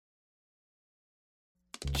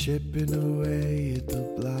chipping away at the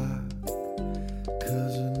block,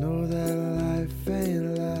 'cause I know that life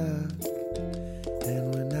ain't luck.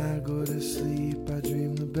 And when I go to sleep, I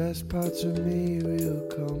dream the best parts of me will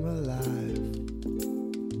come alive.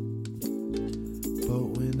 But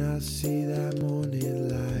when I see that morning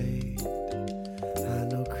light, I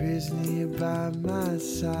know Chris near by my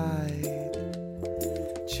side,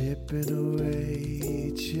 chipping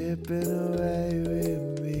away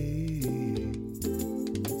with me.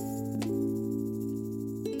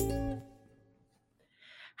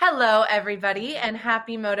 Hello, everybody, and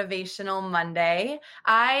happy Motivational Monday.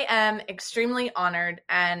 I am extremely honored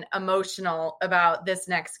and emotional about this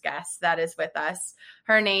next guest that is with us.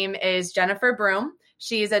 Her name is Jennifer Broome.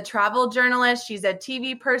 She's a travel journalist, she's a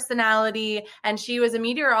TV personality, and she was a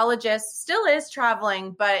meteorologist, still is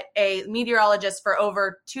traveling, but a meteorologist for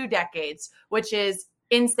over 2 decades, which is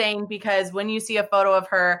insane because when you see a photo of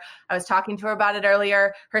her, I was talking to her about it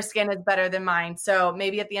earlier, her skin is better than mine. So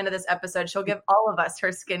maybe at the end of this episode, she'll give all of us her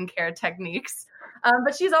skincare techniques.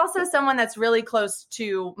 But she's also someone that's really close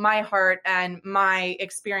to my heart and my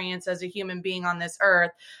experience as a human being on this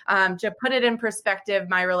earth. To put it in perspective,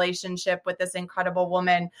 my relationship with this incredible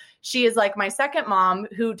woman, she is like my second mom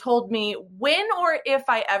who told me when or if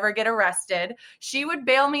I ever get arrested, she would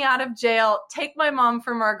bail me out of jail, take my mom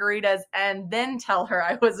for margaritas, and then tell her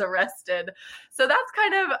I was arrested. So that's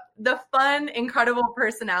kind of the fun, incredible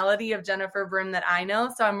personality of Jennifer Broome that I know.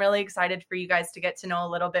 So I'm really excited for you guys to get to know a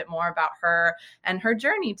little bit more about her and her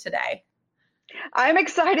journey today. I'm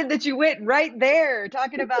excited that you went right there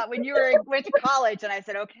talking about when you went to college. And I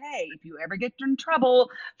said, okay, if you ever get in trouble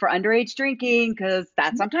for underage drinking, because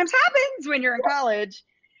that sometimes happens when you're in college.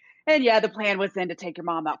 And yeah, the plan was then to take your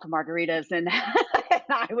mom out for margaritas and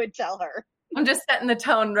I would tell her. I'm just setting the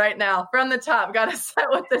tone right now from the top. Got to set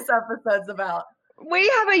what this episode's about. We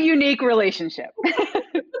have a unique relationship.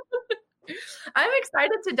 I'm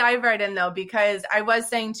excited to dive right in, though, because I was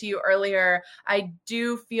saying to you earlier, I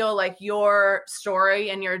do feel like your story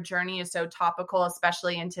and your journey is so topical,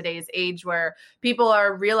 especially in today's age where people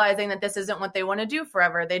are realizing that this isn't what they want to do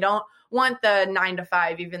forever. They don't want the 9 to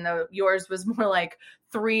 5, even though yours was more like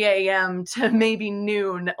 3 a.m. to maybe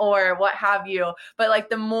noon or what have you. But like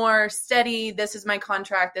the more steady, this is my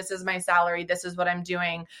contract, this is my salary, this is what I'm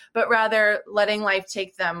doing, but rather letting life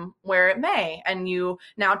take them where it may. And you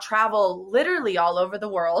now travel literally all over the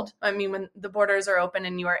world. I mean, when the borders are open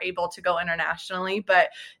and you are able to go internationally, but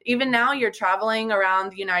even now you're traveling around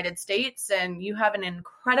the United States and you have an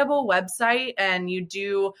incredible website and you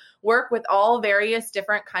do work with all various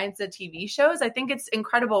different kinds of TV shows. I think it's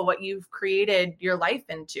incredible what you've created your life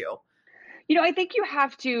into. You know, I think you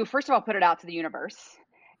have to, first of all, put it out to the universe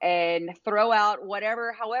and throw out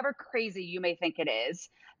however crazy you may think it is,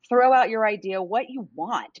 throw out your idea, what you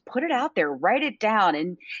want, put it out there, write it down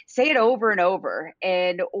and say it over and over.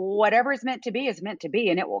 And whatever is meant to be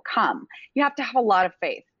and it will come. You have to have a lot of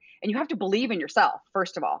faith and you have to believe in yourself,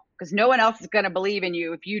 first of all, because no one else is going to believe in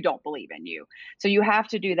you if you don't believe in you. So you have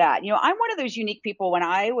to do that. You know, I'm one of those unique people. When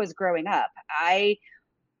I was growing up, I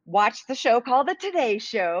watched the show called The Today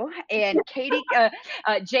Show, and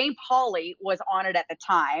Jane Pauley was on it at the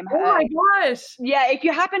time. Oh my gosh. Yeah, if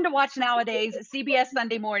you happen to watch nowadays, CBS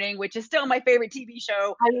Sunday Morning, which is still my favorite TV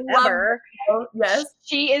show ever. Yes.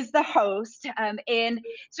 She is the host. And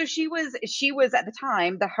so she was at the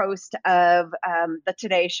time the host of The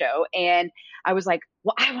Today Show. And I was like,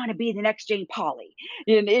 well, I want to be the next Jane Pauley.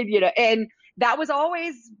 And that was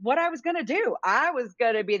always what I was going to do. I was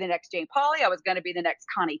going to be the next Jane Pauley. I was going to be the next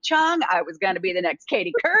Connie Chung. I was going to be the next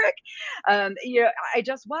Katie Couric. I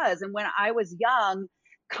just was. And when I was young,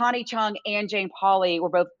 Connie Chung and Jane Pauley were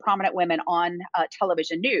both prominent women on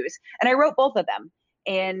television news. And I wrote both of them.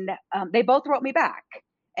 And they both wrote me back.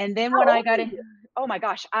 And then when I got in, oh my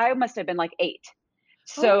gosh, I must have been like 8.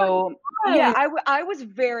 So yeah, I was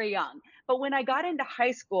very young. But when I got into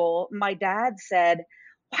high school, my dad said,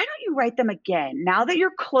 why don't you write them again? Now that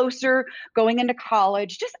you're closer going into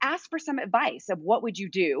college, just ask for some advice of what would you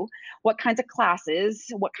do? What kinds of classes?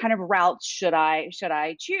 What kind of routes should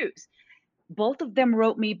I choose? Both of them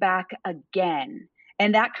wrote me back again.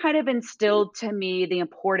 And that kind of instilled to me the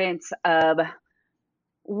importance of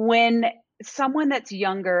when someone that's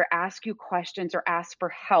younger asks you questions or asks for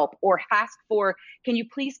help or asks for, can you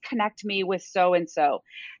please connect me with so-and-so,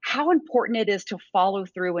 how important it is to follow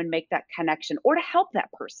through and make that connection or to help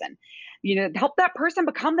that person, help that person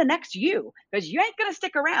become the next you, because you ain't going to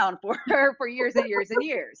stick around for years and years and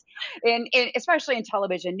years, and especially in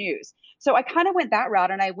television news. So I kind of went that route,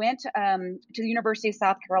 and I went to the University of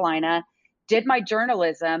South Carolina, did my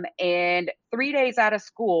journalism, and 3 days out of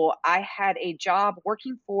school, I had a job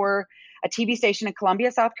working for a TV station in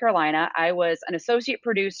Columbia, South Carolina. I was an associate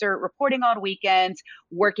producer, reporting on weekends,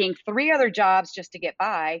 working three other jobs just to get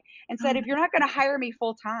by, and said, if you're not going to hire me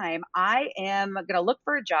full time, I am going to look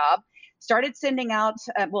for a job. Started sending out,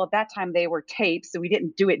 well, at that time they were tapes, so we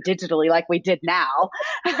didn't do it digitally like we did now,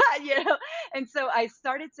 And so I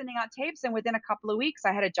started sending out tapes, and within a couple of weeks,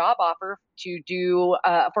 I had a job offer to do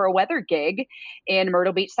for a weather gig in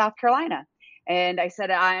Myrtle Beach, South Carolina. And I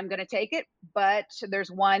said, I am going to take it, but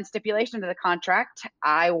there's one stipulation to the contract.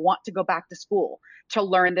 I want to go back to school to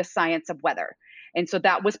learn the science of weather. And so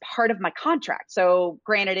that was part of my contract. So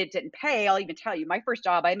granted, it didn't pay. I'll even tell you, my first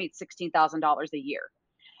job, I made $16,000 a year.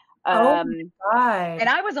 Oh my And God.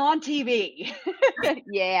 I was on TV.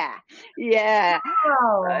 Yeah. Yeah.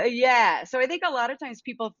 Wow. Yeah. So I think a lot of times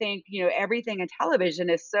people think, everything in television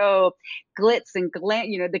is so glitz and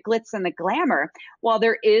the glitz and the glamour. While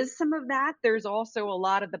there is some of that, there's also a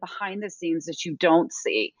lot of the behind the scenes that you don't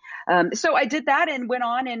see. So I did that and went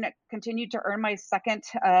on and continued to earn my second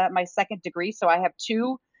degree. So I have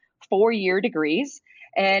two 4-year degrees,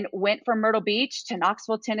 and went from Myrtle Beach to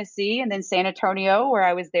Knoxville, Tennessee, and then San Antonio, where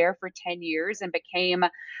I was there for 10 years and became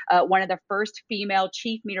one of the first female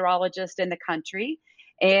chief meteorologists in the country.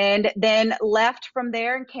 And then left from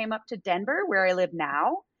there and came up to Denver, where I live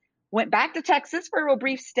now. Went back to Texas for a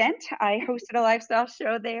brief stint. I hosted a lifestyle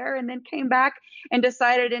show there, and then came back and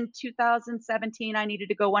decided in 2017 I needed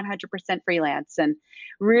to go 100% freelance and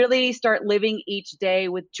really start living each day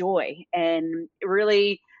with joy and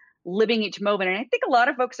really living each moment. And I think a lot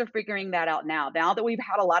of folks are figuring that out now that we've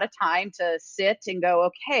had a lot of time to sit and go,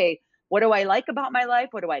 okay, what do I like about my life?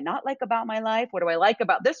 What do I not like about my life? What do I like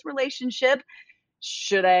about this relationship?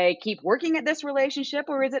 Should I keep working at this relationship,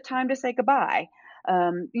 or is it time to say goodbye?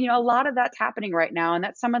 A lot of that's happening right now. And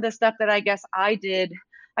that's some of the stuff that I guess I did.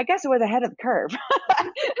 I guess it was ahead of the curve.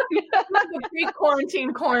 Like a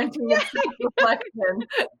pre-quarantine quarantine of self-reflection.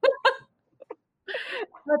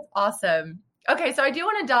 That's awesome. Okay, so I do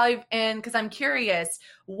want to dive in because I'm curious,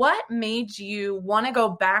 what made you want to go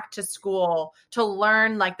back to school to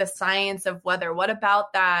learn like the science of weather? What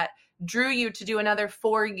about that drew you to do another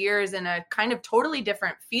 4 years in a kind of totally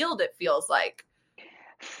different field, it feels like?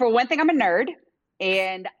 For one thing, I'm a nerd.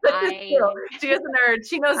 And she is a nerd.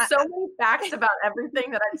 She knows so many facts about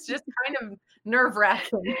everything that it's just kind of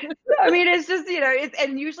nerve-wracking. I mean, it's just,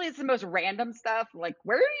 and usually it's the most random stuff. Like,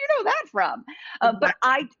 where do you know that from? But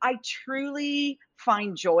I truly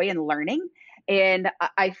find joy in learning. And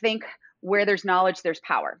I think where there's knowledge, there's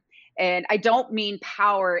power. And I don't mean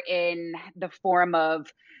power in the form of,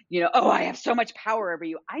 I have so much power over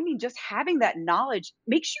you. I mean, just having that knowledge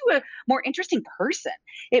makes you a more interesting person.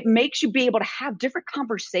 It makes you be able to have different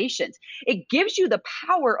conversations. It gives you the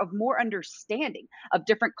power of more understanding of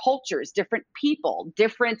different cultures, different people,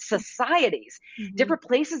 different societies, different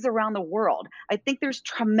places around the world. I think there's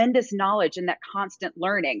tremendous knowledge in that constant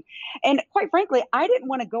learning. And quite frankly, I didn't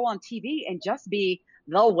want to go on TV and just be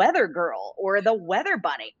the weather girl or the weather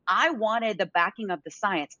bunny. I wanted the backing of the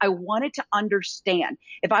science. I wanted to understand.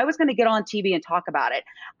 If I was going to get on TV and talk about it,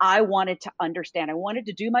 I wanted to understand. I wanted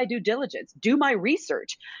to do my due diligence, do my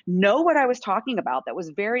research, know what I was talking about. That was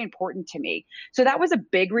very important to me. So that was a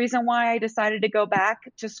big reason why I decided to go back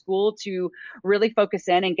to school to really focus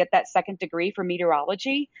in and get that second degree for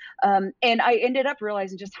meteorology. And I ended up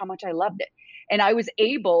realizing just how much I loved it. And I was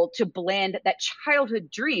able to blend that childhood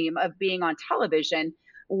dream of being on television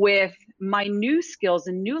with my new skills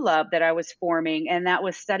and new love that I was forming. And that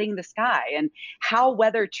was studying the sky and how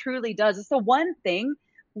weather truly does. It's the one thing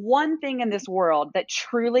in this world that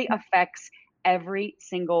truly affects every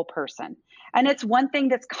single person. And it's one thing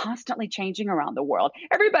that's constantly changing around the world.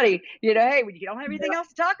 Everybody, hey, when you don't have anything else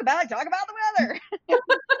to talk about the weather.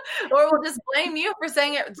 Or we'll just blame you for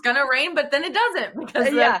saying it's going to rain, but then it doesn't because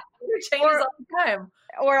the weather changes all the time.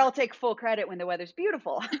 Or I'll take full credit when the weather's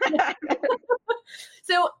beautiful.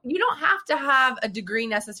 So you don't have to have a degree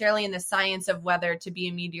necessarily in the science of weather to be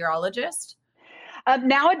a meteorologist?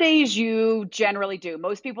 Nowadays, you generally do.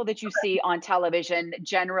 Most people that you see on television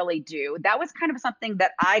generally do. That was kind of something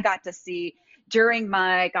that I got to see during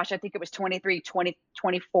my, I think it was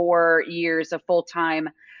 24 years of full-time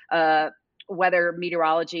weather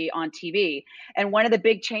meteorology on TV. And one of the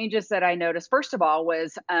big changes that I noticed, first of all,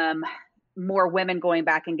 was more women going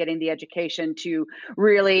back and getting the education to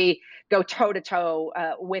really go toe to toe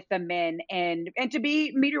with the men and to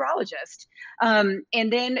be meteorologists. And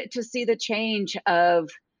then to see the change of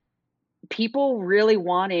people really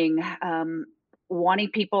wanting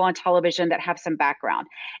people on television that have some background,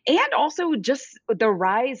 and also just the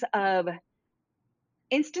rise of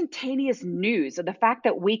instantaneous news, of the fact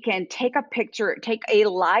that we can take a picture, take a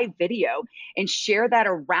live video and share that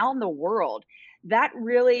around the world, that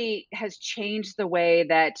really has changed the way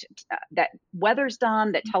that that weather's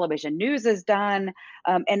done, that television news is done,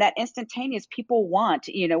 and that instantaneous. People want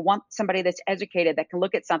somebody that's educated that can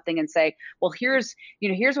look at something and say, well, here's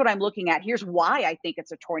what I'm looking at. Here's why I think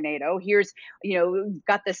it's a tornado. Here's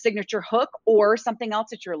got the signature hook or something else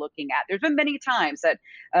that you're looking at. There's been many times that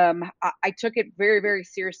I took it very, very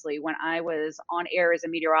seriously when I was on air as a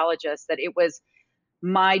meteorologist, that it was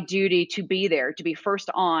my duty to be there, to be first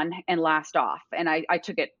on and last off. And I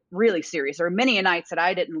took it really serious. There were many nights that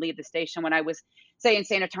I didn't leave the station. When I was, say, in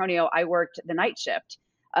San Antonio, I worked the night shift.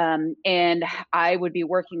 And I would be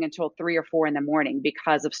working until 3 or 4 in the morning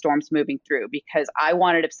because of storms moving through, because I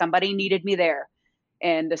wanted, if somebody needed me there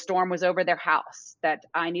and the storm was over their house, that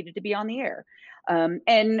I needed to be on the air.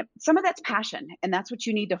 And some of that's passion. And that's what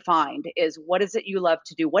you need to find, is what is it you love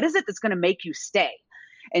to do? What is it that's going to make you stay?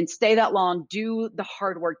 And stay that long, do the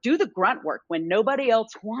hard work, do the grunt work when nobody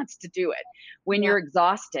else wants to do it, when you're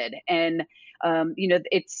exhausted. And,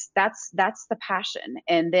 that's the passion.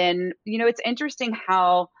 And then, it's interesting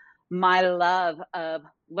how my love of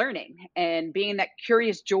learning and being that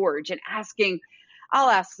curious George and I'll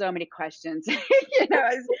ask so many questions,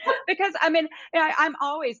 because I'm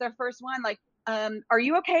always the first one, like, are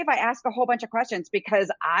you okay if I ask a whole bunch of questions? Because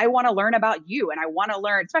I want to learn about you, and I want to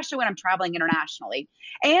learn, especially when I'm traveling internationally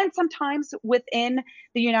and sometimes within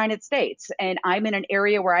the United States. And I'm in an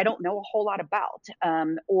area where I don't know a whole lot about,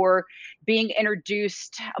 or being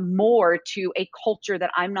introduced more to a culture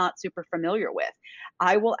that I'm not super familiar with.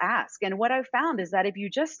 I will ask. And what I've found is that if you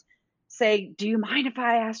just say, do you mind if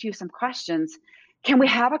I ask you some questions? Can we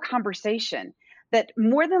have a conversation? That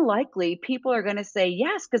more than likely people are going to say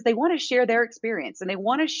yes, because they want to share their experience and they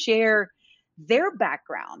want to share their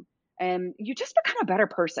background. And you just become a better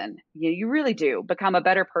person. You really do become a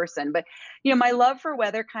better person. But, my love for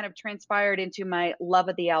weather kind of transpired into my love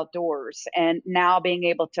of the outdoors, and now being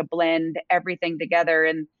able to blend everything together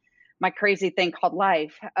and my crazy thing called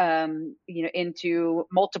life, into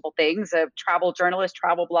multiple things: of travel journalist,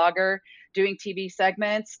 travel blogger, doing TV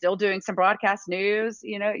segments, still doing some broadcast news.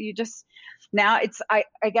 You just, now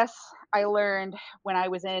I guess I learned when I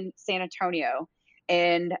was in San Antonio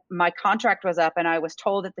and my contract was up and I was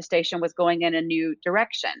told that the station was going in a new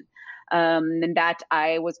direction, and that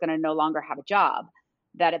I was going to no longer have a job.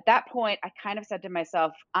 That at that point, I kind of said to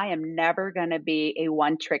myself, I am never going to be a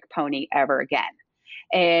one-trick pony ever again.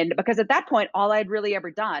 And because at that point, all I'd really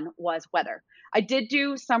ever done was weather. I did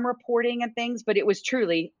do some reporting and things, but it was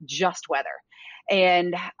truly just weather.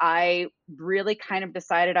 And I really kind of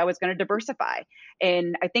decided I was going to diversify.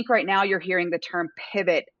 And I think right now you're hearing the term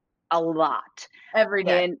pivot a lot. Every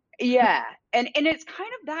day. And yeah. And it's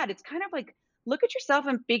kind of that. It's kind of like, look at yourself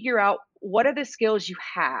and figure out, what are the skills you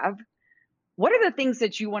have? What are the things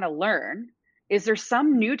that you want to learn? Is there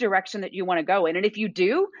some new direction that you want to go in? And if you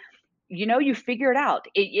do, you figure it out.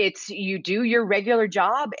 It's you do your regular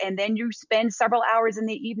job, and then you spend several hours in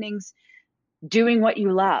the evenings doing what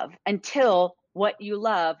you love, until what you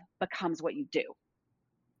love becomes what you do.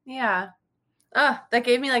 Yeah. That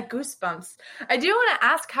gave me like goosebumps. I do want to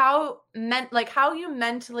ask how you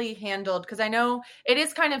mentally handled, because I know it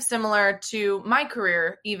is kind of similar to my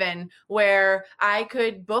career, even, where I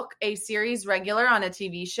could book a series regular on a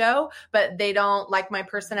TV show, but they don't like my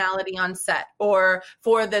personality on set, or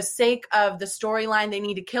for the sake of the storyline, they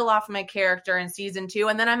need to kill off my character in season 2,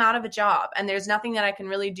 and then I'm out of a job, and there's nothing that I can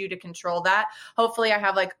really do to control that. Hopefully I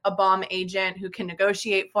have like a bomb agent who can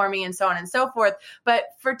negotiate for me and so on and so forth. But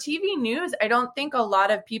for TV news, I don't think a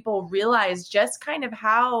lot of people realize just kind of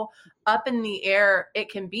how up in the air it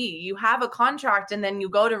can be. You have a contract and then you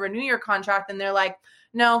go to renew your contract and they're like,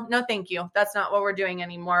 no, thank you. That's not what we're doing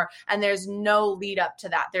anymore. And there's no lead up to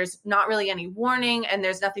that. There's not really any warning, and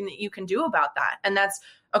there's nothing that you can do about that. And that's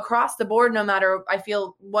across the board, no matter, I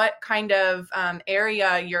feel, what kind of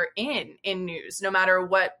area you're in news, no matter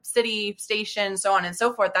what city, station, so on and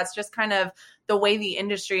so forth. That's just kind of the way the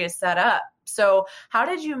industry is set up. So how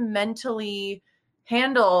did you mentally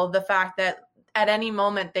handle the fact that at any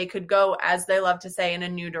moment they could go, as they love to say, in a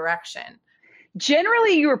new direction?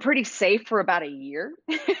 Generally, you were pretty safe for about a year.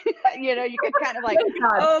 You could kind of like,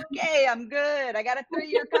 okay, I'm good. I got a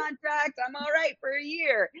 3-year contract. I'm all right for a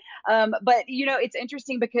year. But, it's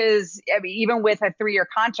interesting because even with a 3-year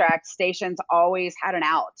contract, stations always had an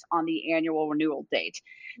out on the annual renewal date.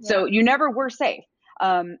 Yeah. So you never were safe.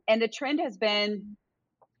 And the trend has been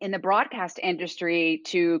in the broadcast industry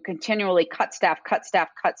to continually cut staff.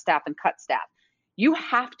 You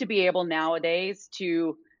have to be able nowadays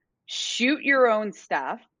to shoot your own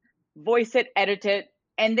stuff, voice it, edit it,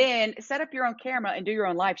 and then set up your own camera and do your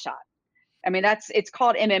own live shot. I mean, it's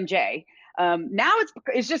called MMJ. Now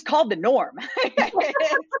it's just called the norm.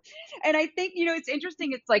 And I think, it's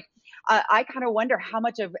interesting. It's like, I kind of wonder how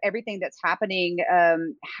much of everything that's happening,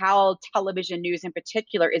 how television news in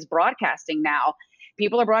particular is broadcasting now.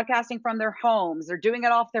 People are broadcasting from their homes. They're doing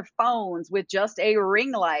it off their phones with just a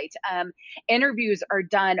ring light. Interviews are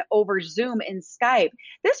done over Zoom and Skype.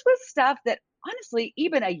 This was stuff that honestly,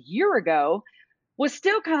 even a year ago, was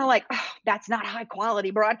still kind of like, oh, that's not high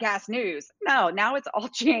quality broadcast news. No, now it's all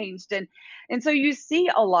changed. And so you see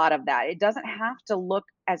a lot of that. It doesn't have to look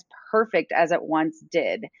as perfect as it once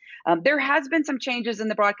did. There has been some changes in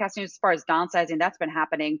the broadcast news as far as downsizing. That's been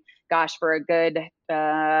happening, gosh, for a good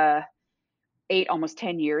 8, almost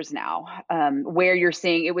 10 years now, where you're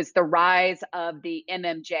seeing it was the rise of the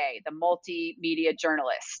MMJ, the multimedia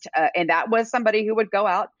journalist. And that was somebody who would go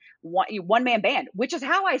out, one man band, which is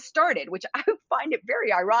how I started, which I find it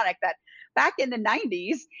very ironic that back in the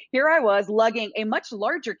 90s, here I was lugging a much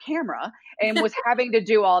larger camera and was having to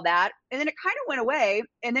do all that. And then it kind of went away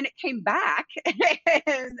and then it came back.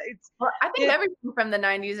 Well, I think everything from the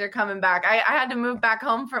 90s are coming back. I had to move back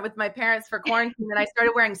home with my parents for quarantine and I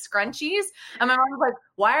started wearing scrunchies. And my mom was like,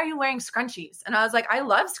 why are you wearing scrunchies? And I was like, I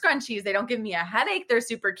love scrunchies. They don't give me a headache. They're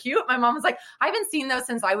super cute. My mom was like, I haven't seen those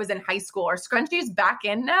since I was in high school. Are scrunchies back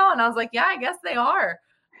in now? And I was like, yeah, I guess they are.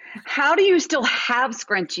 How do you still have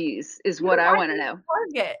scrunchies is what I want to know.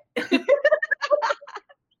 Target.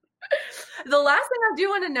 The last thing I do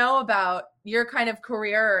want to know about your kind of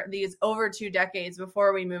career, these over 2 decades,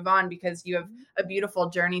 before we move on, because you have a beautiful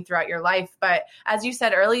journey throughout your life. But as you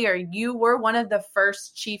said earlier, you were one of the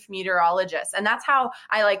first chief meteorologists. And that's how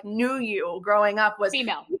I knew you growing up, was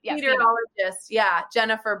female meteorologist. Yeah.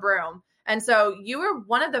 Jennifer Broom. And so you were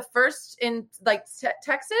one of the first in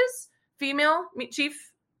Texas female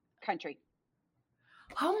chief country.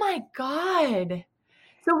 Oh my God.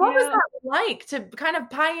 So what was that like to kind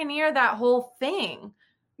of pioneer that whole thing?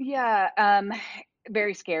 Yeah,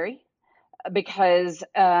 very scary because,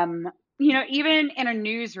 even in a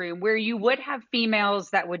newsroom where you would have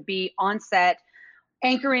females that would be on set,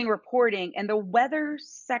 anchoring, reporting, and the weather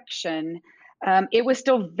section, it was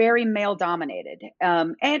still very male dominated.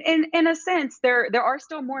 And in a sense, there are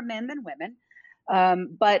still more men than women.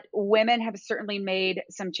 But women have certainly made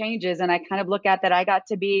some changes. And I kind of look at that. I got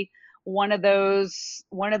to be one of those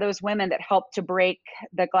women that helped to break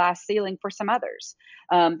the glass ceiling for some others,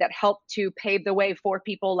 that helped to pave the way for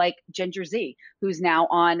people like Ginger Zee, who's now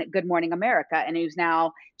on Good Morning America and who's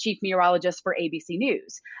now chief meteorologist for ABC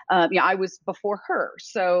News. I was before her.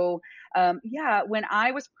 So, when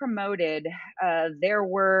I was promoted, there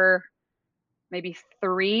were maybe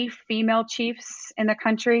 3 female chiefs in the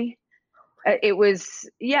country. It was,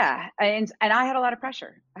 and I had a lot of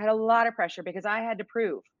pressure. I had a lot of pressure because I had to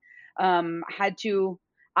prove.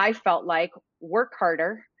 I felt like, work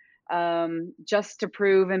harder, just to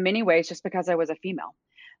prove in many ways, just because I was a female.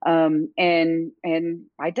 And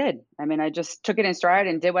I did. I mean, I just took it in stride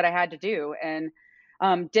and did what I had to do, and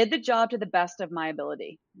did the job to the best of my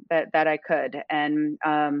ability that I could. And,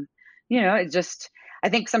 it just, I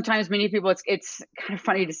think sometimes many people, it's kind of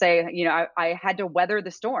funny to say, I had to weather the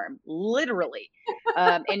storm, literally.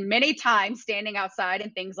 And many times standing outside in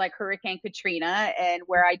things like Hurricane Katrina, and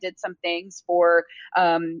where I did some things for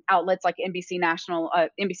outlets like NBC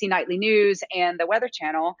Nightly News and the Weather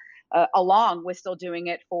Channel, along with still doing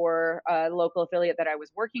it for a local affiliate that I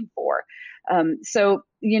was working for. So,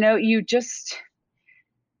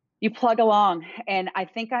 you plug along. And I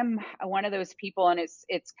think I'm one of those people, and it's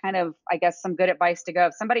kind of, I guess, some good advice to go.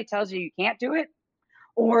 If somebody tells you can't do it,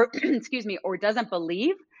 or excuse me, or doesn't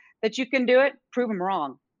believe that you can do it, prove them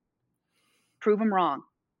wrong. Prove them wrong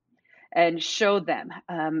and show them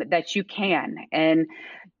that you can. And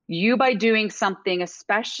you, by doing something,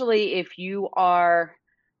 especially if you are,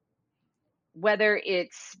 whether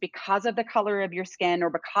it's because of the color of your skin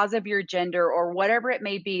or because of your gender or whatever it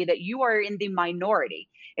may be, that you are in the minority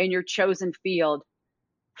in your chosen field,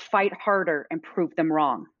 fight harder and prove them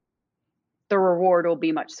wrong. The reward will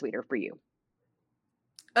be much sweeter for you.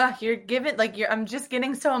 You're giving, I'm just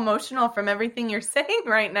getting so emotional from everything you're saying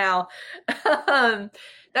right now.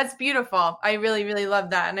 That's beautiful. I really, really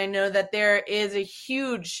love that. And I know that there is a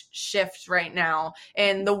huge shift right now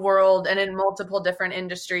in the world and in multiple different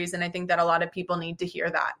industries. And I think that a lot of people need to hear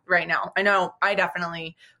that right now. I know I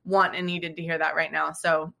definitely want and needed to hear that right now.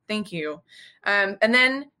 So thank you. And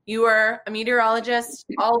then you were a meteorologist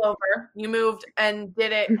all over. You moved and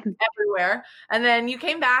did it everywhere. And then you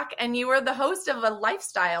came back and you were the host of a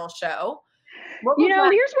lifestyle show.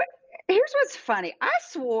 Here's what's funny. I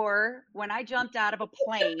swore when I jumped out of a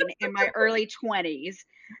plane in my early 20s,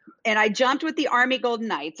 and I jumped with the Army Golden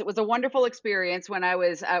Knights. It was a wonderful experience when I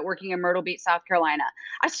was working in Myrtle Beach, South Carolina.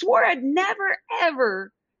 I swore I'd never,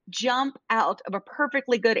 ever jump out of a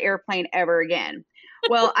perfectly good airplane ever again.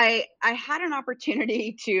 Well, I had an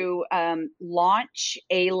opportunity to launch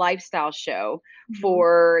a lifestyle show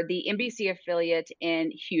for the NBC affiliate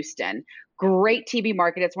in Houston. Great TV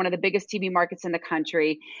market. It's one of the biggest TV markets in the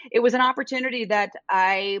country. It was an opportunity that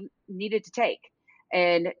I needed to take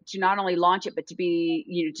and to not only launch it, but to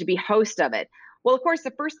be, to be host of it. Well, of course, the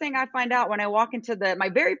first thing I find out when I walk into my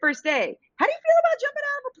very first day, how do you feel about jumping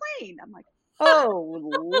out of a plane? I'm like,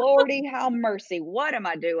 oh, Lordy, how mercy. What am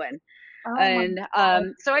I doing? Oh my And God.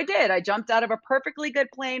 so I did. I jumped out of a perfectly good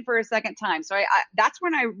plane for a second time. So I that's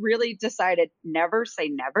when I really decided never say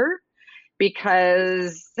never,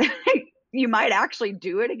 because you might actually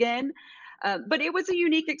do it again. But it was a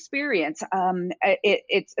unique experience.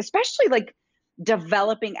 It's especially like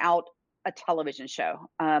developing out a television show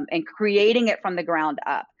and creating it from the ground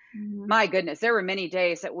up. My goodness, there were many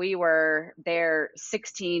days that we were there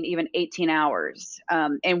 16, even 18 hours.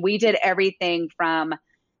 And we did everything from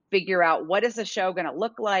figure out what is the show going to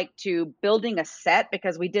look like to building a set,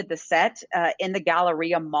 because we did the set in the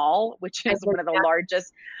Galleria Mall, which is one of the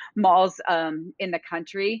largest malls in the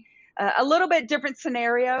country. A little bit different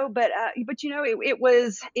scenario, but it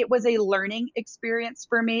was a learning experience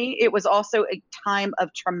for me. It was also a time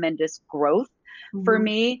of tremendous growth for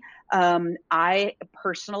me. I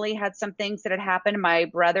personally had some things that had happened. My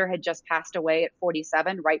brother had just passed away at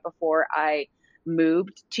 47, right before I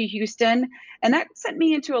moved to Houston, and that sent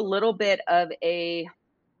me into a little bit of I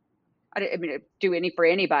mean, do any for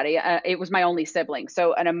anybody. It was my only sibling,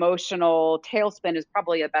 so an emotional tailspin is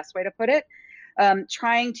probably the best way to put it.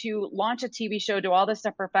 Trying to launch a TV show, do all this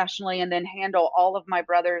stuff professionally, and then handle all of my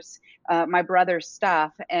brother's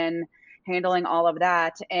stuff, and handling all of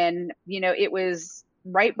that. And it was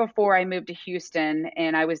right before I moved to Houston,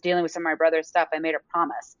 and I was dealing with some of my brother's stuff. I made a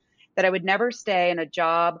promise that I would never stay in a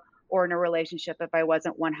job or in a relationship if I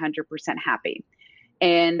wasn't 100% happy.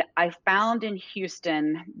 And I found in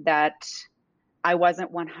Houston that I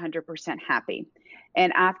wasn't 100% happy.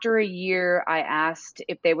 And after a year, I asked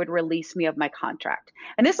if they would release me of my contract.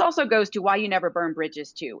 And this also goes to why you never burn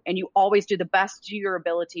bridges too. And you always do the best to your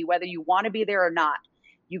ability, whether you want to be there or not.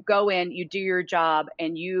 You go in, you do your job,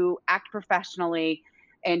 and you act professionally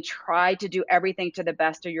and try to do everything to the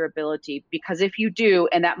best of your ability. Because if you do,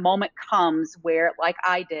 and that moment comes where, like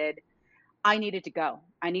I did, I needed to go.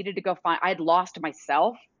 I needed to go I had lost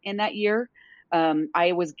myself in that year.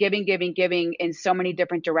 I was giving in so many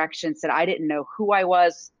different directions that I didn't know who I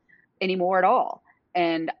was anymore at all.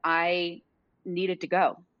 And I needed to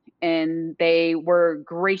go. And they were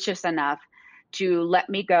gracious enough to let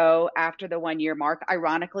me go after the 1 year mark.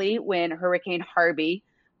 Ironically, when Hurricane Harvey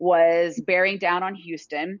was bearing down on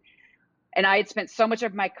Houston, and I had spent so much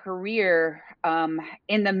of my career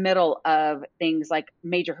in the middle of things like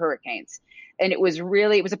major hurricanes. And it was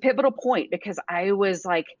a pivotal point, because I was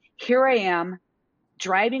like, here I am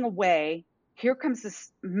driving away. Here comes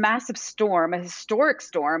this massive storm, a historic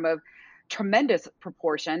storm of tremendous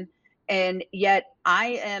proportion. And yet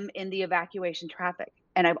I am in the evacuation traffic,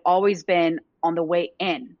 and I've always been on the way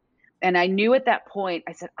in. And I knew at that point,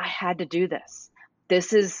 I said, I had to do this.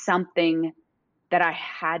 This is something that I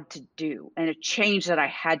had to do, and a change that I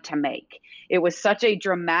had to make. It was such a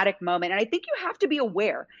dramatic moment. And I think you have to be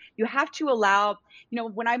aware. You have to allow,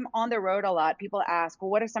 when I'm on the road a lot, people ask,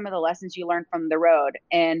 well, what are some of the lessons you learned from the road?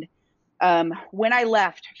 And when I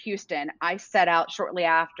left Houston, I set out shortly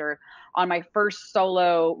after on my first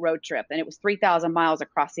solo road trip, and it was 3,000 miles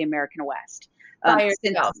across the American West. By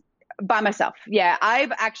yourself? By myself. Yeah.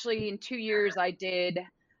 I've actually, in 2 years, I did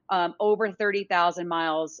over 30,000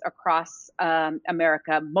 miles across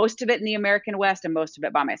America, most of it in the American West and most of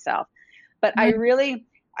it by myself. But I realized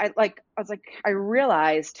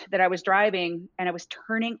that I was driving and I was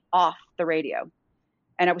turning off the radio,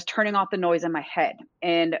 and I was turning off the noise in my head.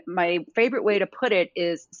 And my favorite way to put it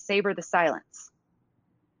is savor the silence.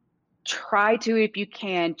 Try to, if you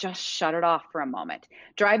can, just shut it off for a moment.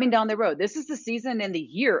 Driving down the road. This is the season and the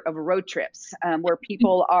year of road trips where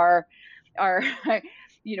people are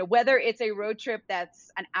whether it's a road trip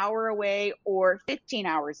that's an hour away or 15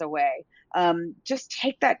 hours away, just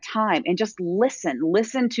take that time and just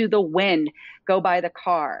listen to the wind go by the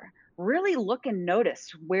car. Really look and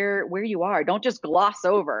notice where you are. Don't just gloss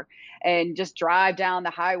over and just drive down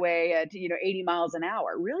the highway at 80 miles an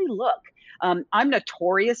hour. Really look. I'm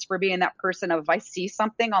notorious for being that person of, if I see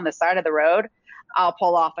something on the side of the road, I'll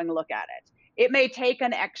pull off and look at it. It may take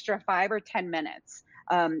an extra 5 or 10 minutes.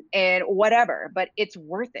 and whatever, but it's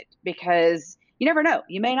worth it because you never know.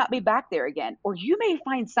 You may not be back there again, or you may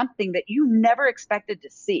find something that you never expected to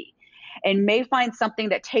see and may find something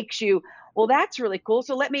that takes you, well, that's really cool.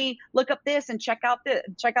 So let me look up this and check out this,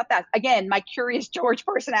 check out that. Again, my curious George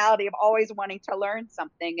personality of always wanting to learn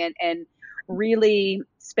something and really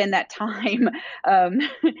spend that time. And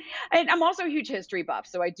I'm also a huge history buff.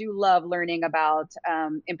 So I do love learning about,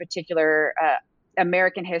 in particular,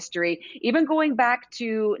 American history, even going back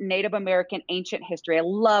to Native American ancient history. I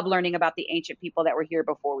love learning about the ancient people that were here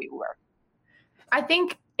before we were. I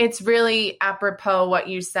think it's really apropos what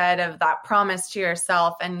you said of that promise to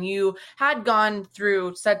yourself. And you had gone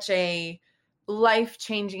through such a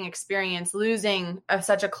life-changing experience, losing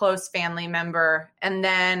such a close family member, and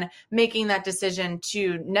then making that decision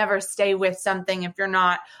to never stay with something if you're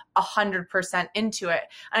not 100% into it.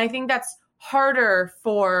 And I think that's harder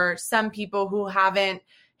for some people who haven't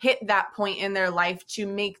hit that point in their life to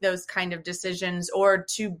make those kind of decisions or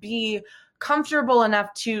to be comfortable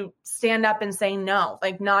enough to stand up and say no,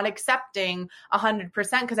 like not accepting 100%.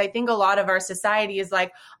 Because I think a lot of our society is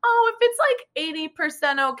like, oh, if it's like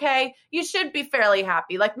 80% okay, you should be fairly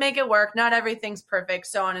happy, like make it work. Not everything's perfect,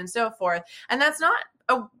 so on and so forth. And that's not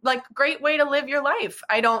a like great way to live your life.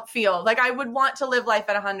 I don't feel like I would want to live life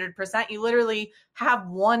at 100%. You literally have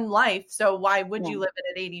one life. So why would you live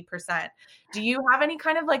it at 80%? Do you have any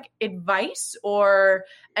kind of like advice or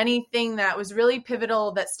anything that was really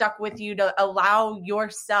pivotal that stuck with you to allow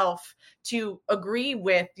yourself to agree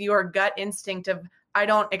with your gut instinct of, I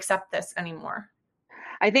don't accept this anymore?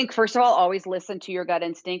 I think, first of all, always listen to your gut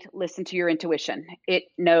instinct, listen to your intuition. It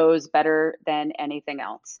knows better than anything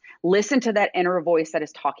else. Listen to that inner voice that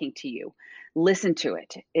is talking to you. Listen to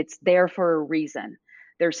it. It's there for a reason.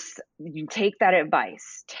 You take that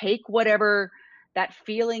advice, take whatever that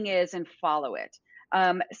feeling is and follow it.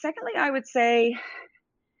 Secondly, I would say,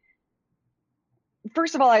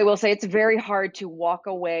 first of all, I will say it's very hard to walk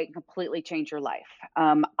away and completely change your life.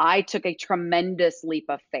 I took a tremendous leap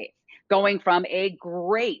of faith. Going from a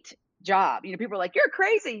great job, people are like, you're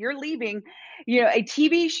crazy, you're leaving, a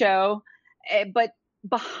TV show. But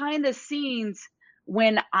behind the scenes,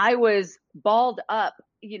 when I was balled up,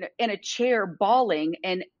 in a chair bawling,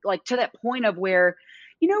 and like to that point of where,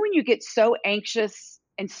 when you get so anxious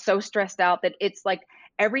and so stressed out that it's like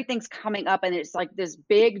everything's coming up and it's like this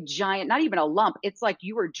big giant, not even a lump. It's like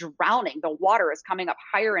you are drowning. The water is coming up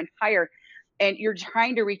higher and higher. And you're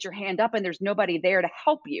trying to reach your hand up and there's nobody there to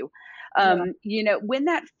help you. When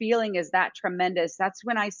that feeling is that tremendous, that's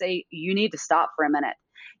when I say you need to stop for a minute.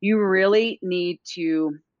 You really need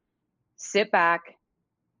to sit back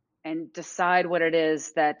and decide what it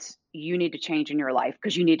is that you need to change in your life,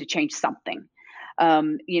 because you need to change something.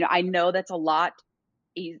 I know that's a lot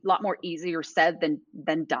more easier said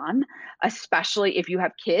than done, especially if you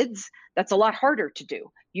have kids. That's a lot harder to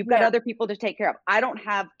do. You've got other people to take care of. I don't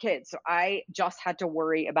have kids, so I just had to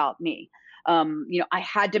worry about me. I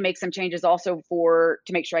had to make some changes also to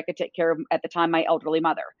make sure I could take care of, at the time, my elderly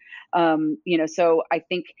mother. So I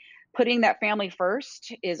think putting that family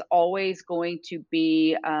first is always going to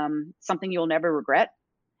be something you'll never regret.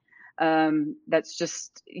 That's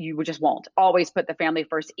just, you just won't. Always put the family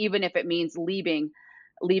first, even if it means leaving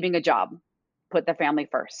a job. Put the family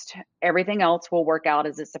first. Everything else will work out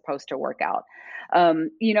as it's supposed to work out.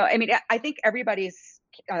 I think everybody's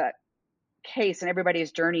case and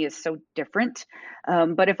everybody's journey is so different.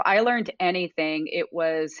 But if I learned anything, it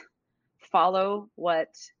was follow what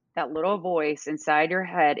that little voice inside your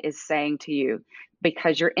head is saying to you,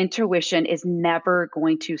 because your intuition is never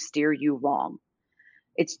going to steer you wrong.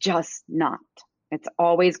 It's just not. It's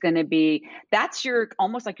always going to be, that's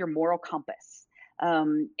almost like your moral compass,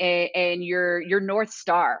 and your North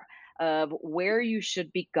Star of where you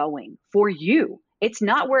should be going for you. It's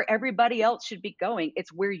not where everybody else should be going.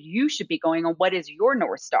 It's where you should be going on what is your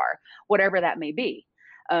North Star, whatever that may be.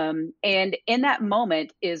 And in that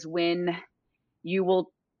moment is when you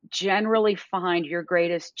will generally find your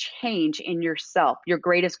greatest change in yourself, your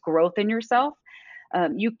greatest growth in yourself.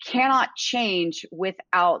 You cannot change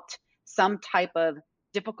without some type of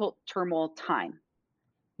difficult turmoil time.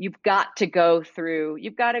 You've got to go through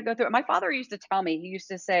it. My father used to tell me, he used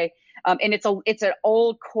to say, and it's an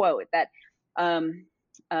old quote that,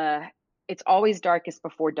 it's always darkest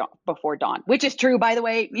before dawn, which is true, by the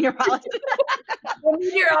way, meteorologist.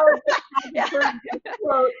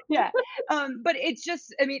 Yeah. But it's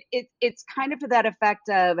just, it's kind of to that effect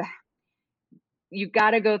of, you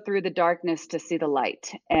got to go through the darkness to see the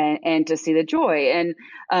light and to see the joy. And,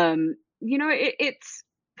 it's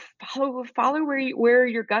follow where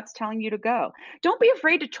your gut's telling you to go. Don't be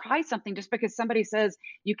afraid to try something just because somebody says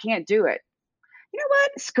you can't do it. you know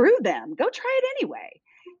what? Screw them. Go try it anyway.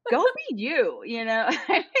 Go be you, you know?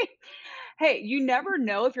 Hey, you never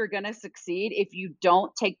know if you're going to succeed if you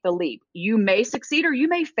don't take the leap. You may succeed or you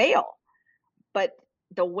may fail, but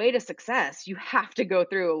the way to success, you have to go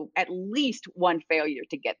through at least one failure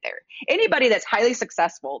to get there. Anybody that's highly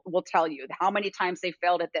successful will tell you how many times they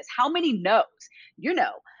failed at this, how many no's. You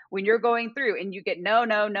know, when you're going through and you get no,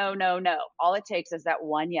 no, no, no, no, all it takes is that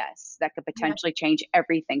one yes that could Yeah. potentially change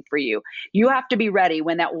everything for you. You have to be ready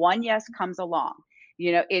when that one yes comes along.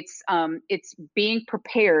 You know, it's being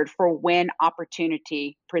prepared for when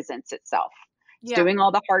opportunity presents itself. It's Yeah. doing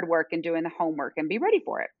all the hard work and doing the homework and be ready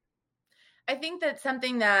for it. I think that's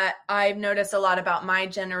something that I've noticed a lot about my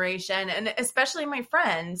generation and especially my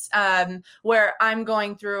friends, where I'm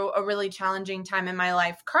going through a really challenging time in my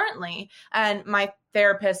life currently. And my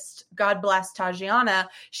therapist, God bless Tajiana,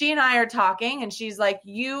 she and I are talking and she's like,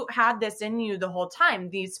 you had this in you the whole time,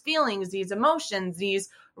 these feelings, these emotions, these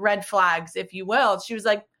red flags, if you will. She was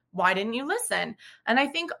like, why didn't you listen? And I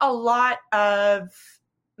think a lot of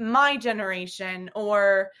my generation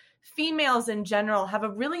or females in general have a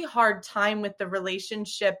really hard time with the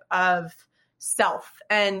relationship of self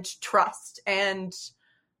and trust and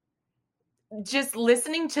just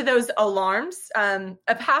listening to those alarms.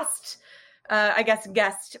 A past, I guess,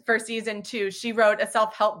 guest for season 2, she wrote a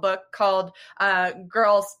self-help book called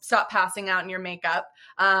Girls Stop Passing Out in Your Makeup.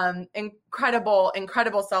 Incredible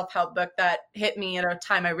self-help book that hit me at a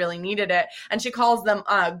time I really needed it. And she calls them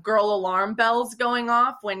girl alarm bells going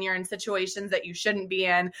off when you're in situations that you shouldn't be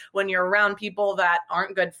in, when you're around people that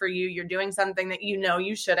aren't good for you, you're doing something that you know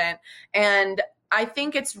you shouldn't. And I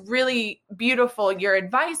think it's really beautiful, your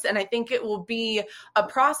advice, and I think it will be a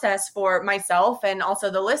process for myself and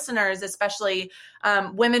also the listeners, especially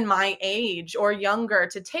women my age or younger,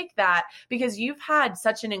 to take that because you've had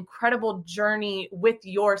such an incredible journey with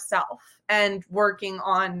yourself and working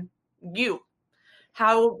on you.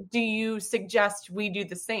 How do you suggest we do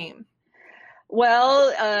the same?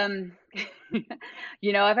 Well,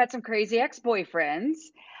 you know, I've had some crazy ex-boyfriends.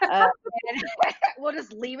 And we'll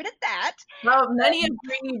just leave it at that. Well, many a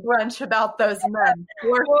dreamy brunch about those men.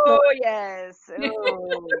 Oh yes,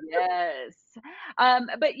 oh yes.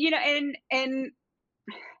 But you know, and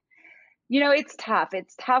you know, it's tough.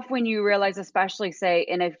 It's tough when you realize, especially say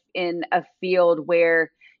in a field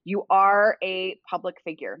where you are a public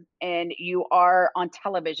figure and you are on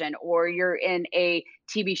television or you're in a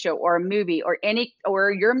TV show or a movie or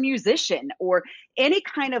you're a musician or any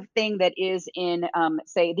kind of thing that is in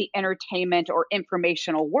say the entertainment or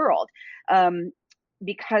informational world.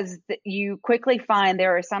 Because you quickly find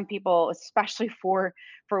there are some people, especially for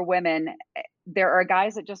women, there are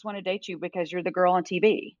guys that just want to date you because you're the girl on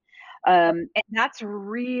TV. And that's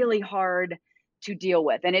really hard to deal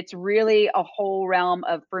with. And it's really a whole realm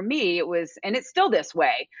of, for me, it was, and it's still this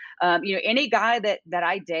way. You know, any guy that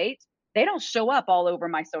I date, they don't show up all over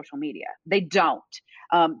my social media. They don't.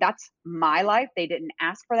 That's my life. They didn't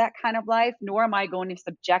ask for that kind of life, nor am I going to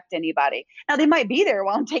subject anybody. Now they might be there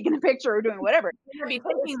while I'm taking a picture or doing whatever. Be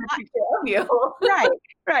thinking that of you.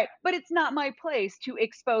 Right. But it's not my place to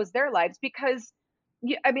expose their lives because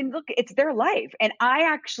I mean, look, it's their life. And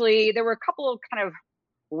there were a couple of kind of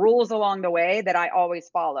rules along the way that I always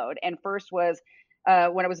followed. And first was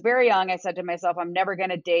when I was very young, I said to myself, I'm never going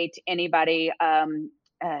to date anybody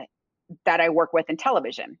that I work with in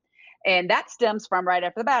television. And that stems from right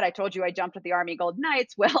after the bat. I told you I jumped at the Army Golden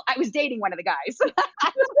Knights. Well, I was dating one of the guys. And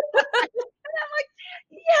I'm like,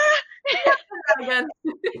 yeah.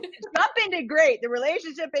 Jump ended great. The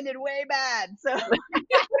relationship ended way bad. So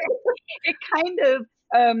it kind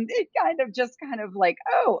of just kind of like,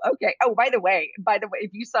 oh, okay. Oh, by the way,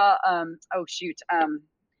 if you saw,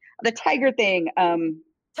 the tiger thing,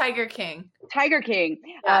 Tiger King.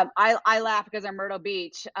 Yeah. I laugh because in Myrtle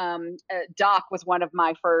Beach, Doc was one of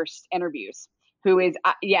my first interviews. Who is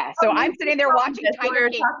So I'm sitting there watching Tiger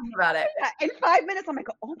King. Talking about it. In 5 minutes, I'm like,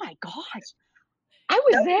 oh my gosh, I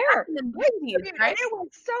was there. Right? It was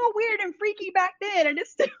so weird and freaky back then, and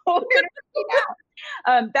it's still weird and freaky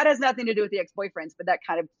now. That has nothing to do with the ex-boyfriends, but that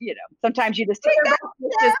kind of, you know, sometimes you just take that.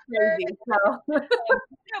 It's crazy. So.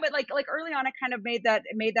 No, but like early on, I kind of made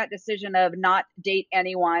that decision of not date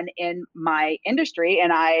anyone in my industry,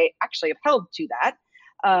 and I actually have held to that.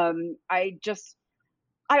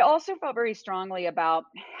 I also felt very strongly about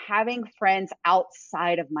having friends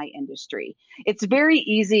outside of my industry. It's very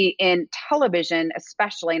easy in television,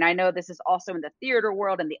 especially, and I know this is also in the theater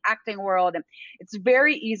world and the acting world, and it's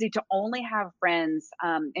very easy to only have friends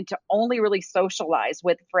and to only really socialize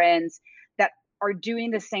with friends that are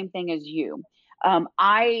doing the same thing as you.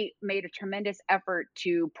 I made a tremendous effort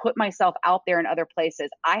to put myself out there in other places.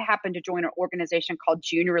 I happened to join an organization called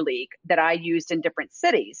Junior League that I used in different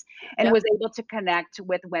cities, and was able to connect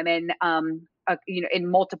with women, in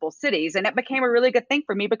multiple cities. And it became a really good thing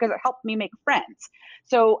for me because it helped me make friends.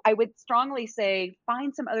 So I would strongly say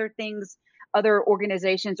find some other things, other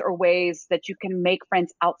organizations or ways that you can make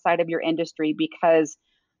friends outside of your industry, because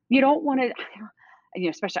you don't want to,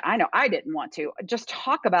 especially I know I didn't want to just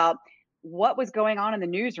talk about what was going on in the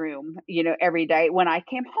newsroom, every day when I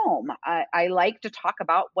came home. I like to talk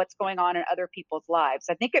about what's going on in other people's lives.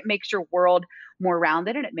 I think it makes your world more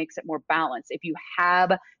rounded and it makes it more balanced. If you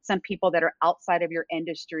have some people that are outside of your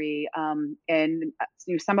industry, and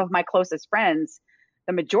some of my closest friends,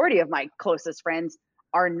 the majority of my closest friends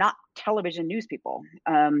are not television news people.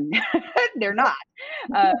 They're not.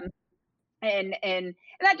 And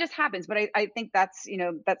that just happens. But I think that's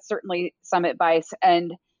certainly some advice.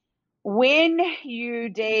 And when you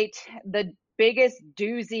date the biggest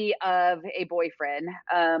doozy of a boyfriend,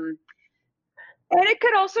 and it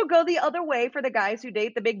could also go the other way for the guys who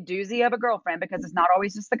date the big doozy of a girlfriend, because it's not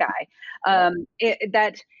always just the guy,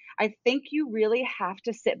 that I think you really have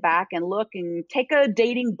to sit back and look and take a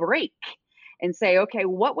dating break and say, okay,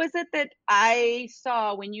 what was it that I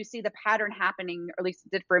saw when you see the pattern happening, or at least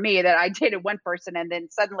it did for me, that I dated one person and then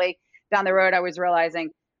suddenly down the road I was realizing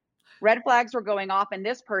red flags were going off in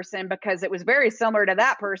this person because it was very similar to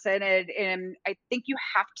that person. And I think you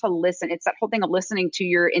have to listen. It's that whole thing of listening to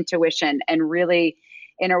your intuition, and really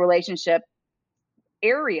in a relationship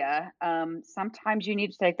area, sometimes you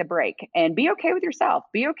need to take the break and be okay with yourself.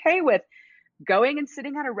 Be okay with going and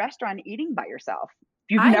sitting at a restaurant and eating by yourself.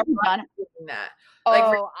 If you've never done that.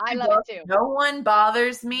 I love it too. No one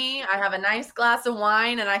bothers me. I have a nice glass of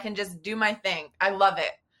wine and I can just do my thing. I love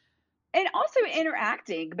it. And also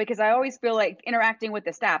interacting, because I always feel like interacting with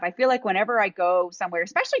the staff. I feel like whenever I go somewhere,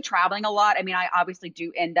 especially traveling a lot, I mean, I obviously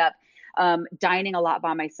do end up dining a lot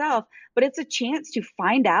by myself, but it's a chance to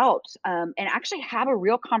find out and actually have a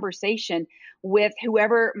real conversation with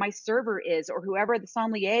whoever my server is, or whoever the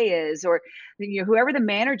sommelier is, or whoever the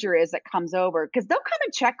manager is that comes over, because they'll come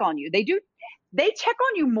and check on you. They check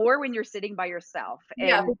on you more when you're sitting by yourself.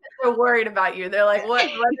 Yeah, because they're worried about you. They're like, what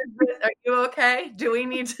is this? Are you okay? Do we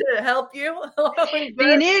need to help you? Do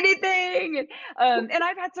you need anything? And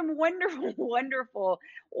I've had some wonderful, wonderful,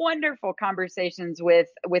 wonderful conversations with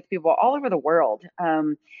people all over the world.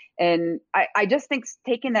 And I just think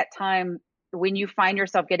taking that time when you find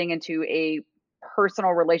yourself getting into a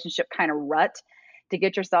personal relationship kind of rut, to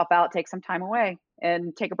get yourself out, take some time away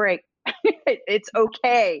and take a break. It's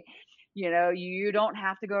okay. You don't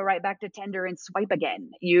have to go right back to Tinder and swipe again.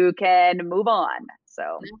 You can move on.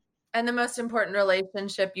 So, and the most important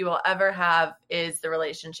relationship you will ever have is the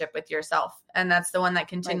relationship with yourself. And that's the one that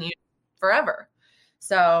continues forever.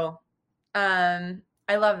 So,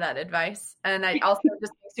 I love that advice. And I also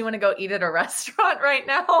just makes you want to go eat at a restaurant right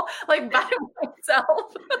now, like by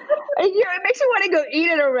myself. It makes me want to go eat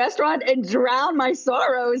at a restaurant and drown my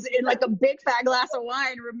sorrows in like a big fat glass of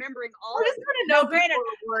wine, remembering all. I just want to know people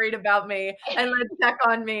are worried about me and let's check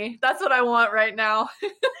on me. That's what I want right now.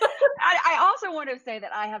 I also want to say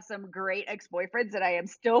that I have some great ex-boyfriends that I am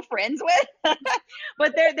still friends with,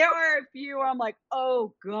 but there are a few where I'm like,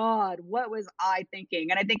 oh God, what was I thinking?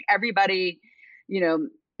 And I think everybody,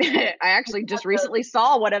 I actually just recently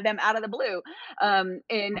saw one of them out of the blue.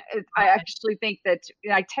 And I actually think that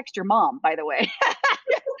I text your mom, by the way.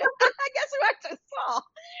 I guess who I just saw.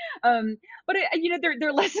 But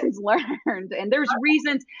they're lessons learned, and there's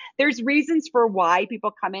reasons for why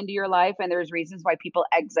people come into your life, and there's reasons why people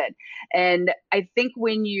exit. And I think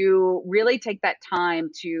when you really take that time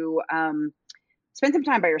to spend some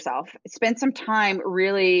time by yourself, spend some time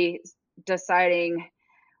really deciding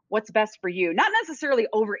what's best for you, not necessarily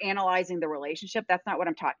over analyzing the relationship. That's not what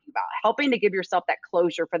I'm talking about. Helping to give yourself that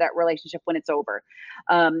closure for that relationship when it's over.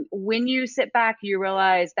 When you sit back, you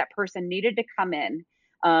realize that person needed to come in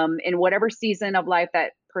whatever season of life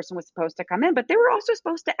that person was supposed to come in, but they were also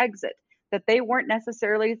supposed to exit, that they weren't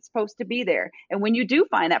necessarily supposed to be there. And when you do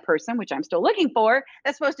find that person, which I'm still looking for,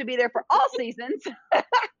 that's supposed to be there for all seasons. Yeah,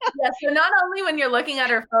 so not only when you're looking at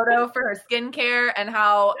her photo for her skincare and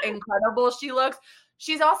how incredible she looks,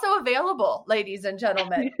 she's also available, ladies and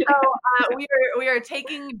gentlemen. So we are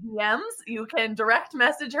taking DMs. You can direct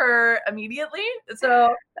message her immediately.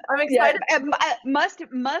 So I'm excited. Yeah,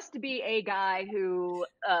 must be a guy who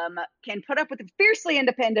can put up with a fiercely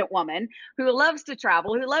independent woman who loves to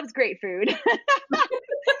travel, who loves great food,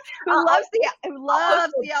 who loves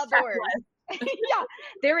the outdoors. Yeah.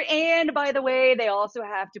 And by the way, they also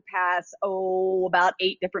have to pass, about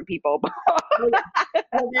 8 different people.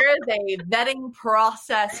 Well, there is a vetting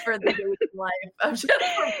process for the dating life of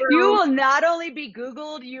Jennifer You Broome. will not only be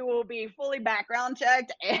Googled, you will be fully background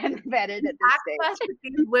checked and vetted at this Access stage. that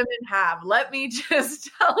these women have. Let me just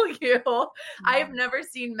tell you, I've never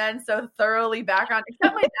seen men so thoroughly background,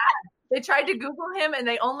 except my dad. They tried to Google him and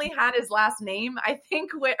they only had his last name, I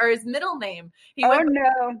think, or his middle name. He Oh went,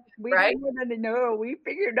 no, we right? didn't know. We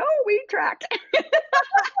figured, we tracked.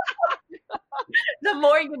 The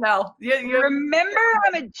more you know. Remember,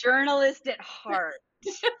 I'm a journalist at heart.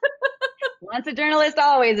 Once a journalist,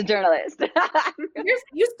 always a journalist. You still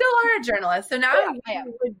are a journalist. So now Yeah,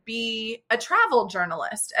 you would be a travel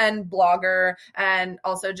journalist and blogger and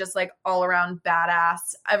also just like all around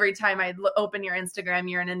badass. Every time I open your Instagram,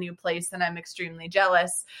 you're in a new place and I'm extremely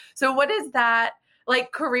jealous. So what is that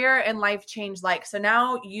like career and life change like? So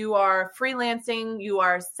now you are freelancing, you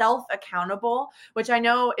are self-accountable, which I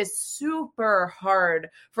know is super hard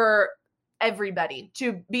for everybody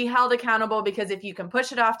to be held accountable, because if you can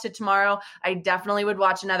push it off to tomorrow, I definitely would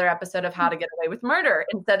watch another episode of How to Get Away with Murder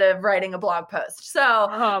instead of writing a blog post. So,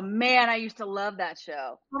 oh man, I used to love that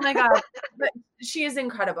show. oh my God, but she is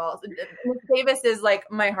incredible. Miss Davis is like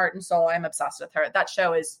my heart and soul. I'm obsessed with her. That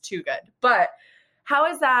show is too good. But how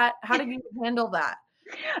did you handle that?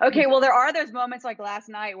 Okay, well, there are those moments like last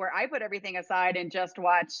night where I put everything aside and just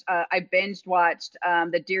watched. I binged watched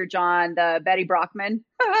the Dear John, the Betty Brockman.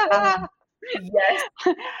 Yes.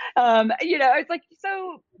 It's like,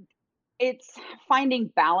 so it's finding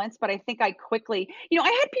balance, but I think I quickly,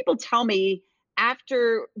 I had people tell me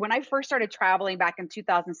after when I first started traveling back in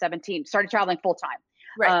 2017, started traveling full time.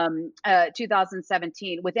 Right.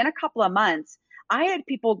 2017, within a couple of months, I had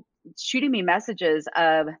people shooting me messages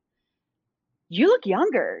of, you look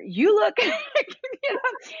younger. You look, you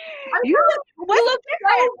look so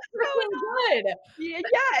freaking good. Yeah.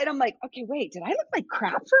 And I'm like, okay, wait, did I look like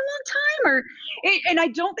crap for a long time? And I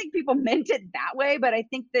don't think people meant it that way, but I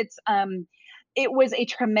think that's, it was a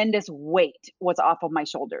tremendous weight was off of my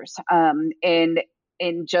shoulders. And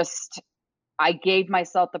just, I gave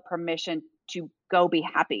myself the permission to go be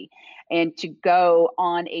happy and to go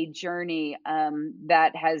on a journey,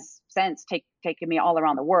 that has since taken me all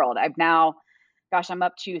around the world. I'm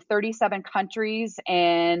up to 37 countries,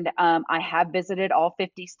 and I have visited all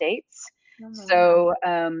 50 states. So,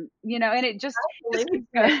 and it just keeps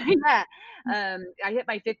going. Yeah. I hit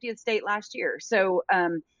my 50th state last year. So,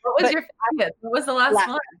 what was your 50th? What was the last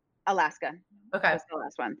one? Alaska. Okay. That's the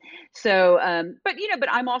last one. So, but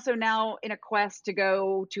I'm also now in a quest to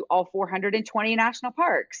go to all 420 national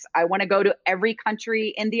parks. I want to go to every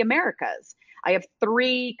country in the Americas. I have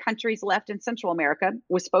 3 countries left in Central America.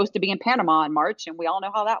 Was supposed to be in Panama in March, and we all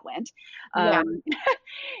know how that went.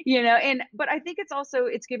 Yeah. But I think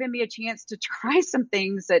it's given me a chance to try some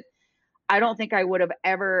things that I don't think I would have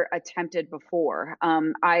ever attempted before.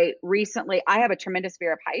 I have a tremendous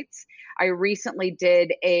fear of heights. I recently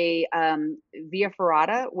did a Via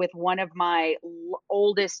Ferrata with one of my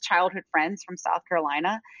oldest childhood friends from South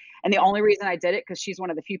Carolina. And the only reason I did it, because she's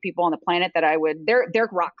one of the few people on the planet that they're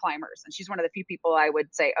rock climbers. And she's one of the few people I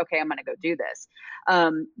would say, okay, I'm going to go do this.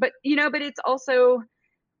 But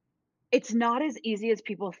it's not as easy as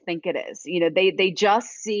people think it is. They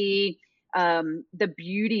just see the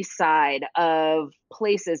beauty side of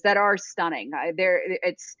places that are stunning.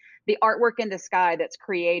 It's the artwork in the sky that's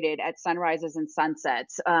created at sunrises and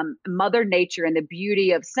sunsets, Mother Nature and the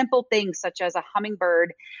beauty of simple things such as a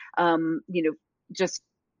hummingbird, just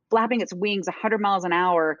flapping its wings 100 miles an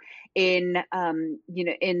hour in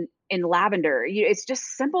lavender. It's just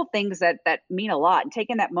simple things that mean a lot. And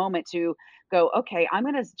taking that moment to go, okay, I'm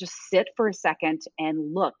going to just sit for a second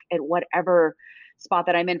and look at whatever spot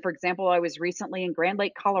that I'm in. For example, I was recently in Grand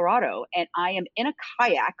Lake, Colorado, and I am in a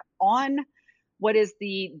kayak on what is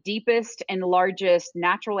the deepest and largest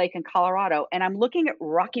natural lake in Colorado. And I'm looking at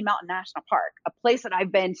Rocky Mountain National Park, a place that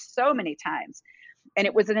I've been so many times. And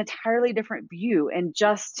it was an entirely different view. And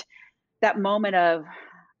just that moment of,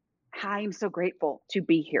 I am so grateful to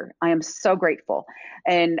be here. I am so grateful.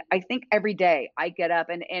 And I think every day I get up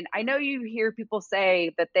and I know you hear people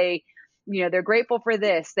say that they're grateful for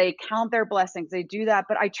this. They count their blessings. They do that.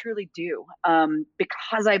 But I truly do,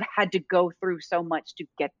 because I've had to go through so much to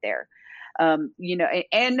get there.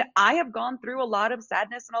 And I have gone through a lot of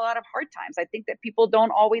sadness and a lot of hard times. I think that people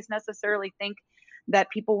don't always necessarily think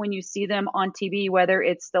that people, when you see them on TV, whether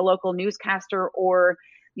it's the local newscaster or,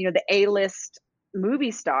 the A-list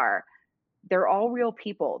movie star, they're all real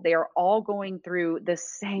people. They are all going through the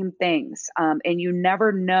same things. And you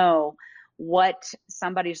never know what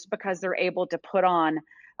somebody, just because they're able to put on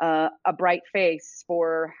a bright face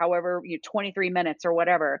for however 23 minutes or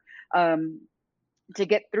whatever, to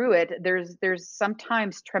get through it. There's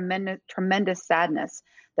sometimes tremendous sadness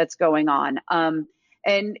that's going on.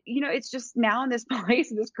 And it's just now in this place,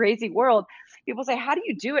 in this crazy world, people say, how do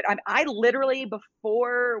you do it? I literally,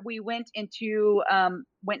 before we went into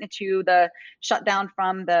the shutdown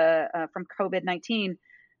from COVID-19,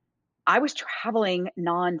 I was traveling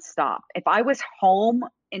nonstop. If I was home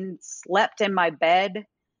and slept in my bed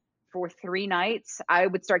for 3 nights, I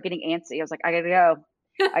would start getting antsy. I was like, I gotta go.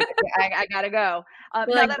 I gotta go.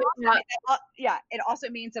 It also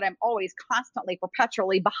means that I'm always constantly,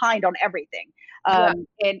 perpetually behind on everything.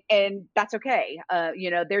 And that's okay.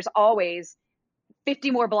 There's always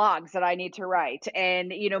 50 more blogs that I need to write,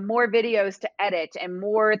 and more videos to edit, and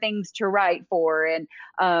more things to write for, and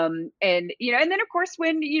then of course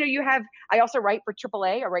when I also write for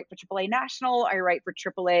AAA. I write for AAA National. I write for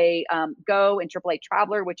AAA Go and AAA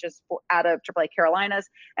Traveler, which is out of AAA Carolinas,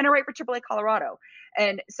 and I write for AAA Colorado.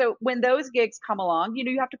 And so when those gigs come along,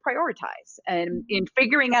 you have to prioritize. And in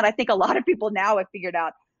figuring out, I think a lot of people now have figured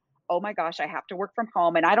out, oh my gosh, I have to work from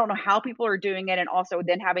home, and I don't know how people are doing it. And also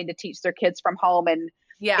then having to teach their kids from home, and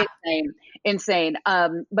insane.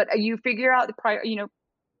 But you figure out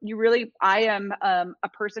I am a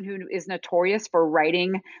person who is notorious for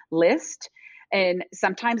writing lists. And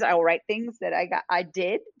sometimes I will write things that I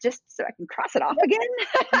did just so I can cross it off again.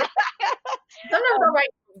 Sometimes I'll write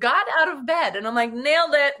got out of bed, and I'm like,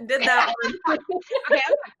 nailed it, did that one. Okay, I'm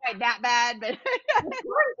not quite that bad, but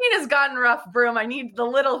quarantine has gotten rough, Broom. I need the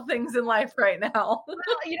little things in life right now. Well,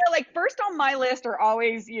 like first on my list are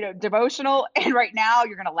always, devotional, and right now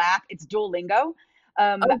you're gonna laugh, it's Duolingo.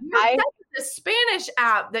 The Spanish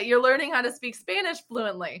app that you're learning how to speak Spanish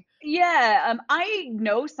fluently. Yeah, I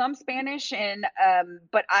know some Spanish, and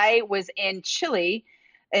but I was in Chile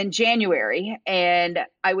in January, and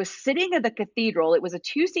I was sitting at the cathedral. It was a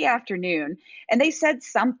Tuesday afternoon, and they said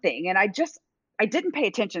something, and I didn't pay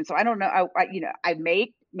attention. So I don't know. I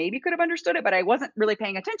maybe could have understood it, but I wasn't really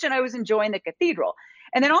paying attention. I was enjoying the cathedral,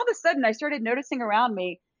 and then all of a sudden, I started noticing around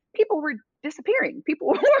me people were disappearing. People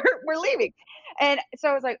were leaving, and so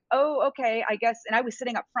I was like, oh, okay, I guess. And I was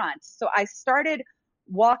sitting up front, so I started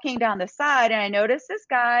walking down the side, and I noticed this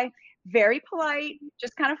guy, very polite,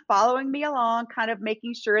 just kind of following me along, kind of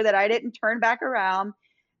making sure that I didn't turn back around.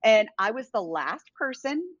 And I was the last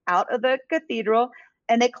person out of the cathedral,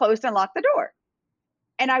 and they closed and locked the door.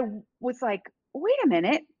 And I was like, wait a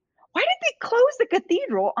minute, why did they close the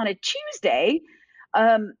cathedral on a Tuesday?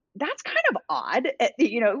 That's kind of odd.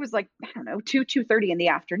 It was like, I don't know, 2:30 in the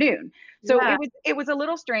afternoon. So it was a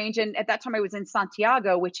little strange. And at that time I was in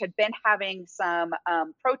Santiago, which had been having some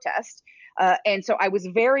protest. And so I was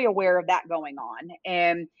very aware of that going on.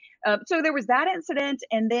 And so there was that incident.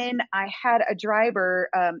 And then I had a driver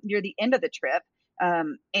near the end of the trip,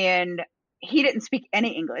 and he didn't speak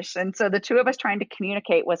any English. And so the two of us trying to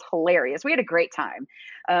communicate was hilarious. We had a great time.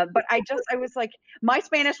 But I was like, my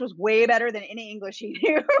Spanish was way better than any English he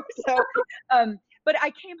knew. So, but I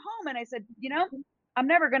came home and I said, I'm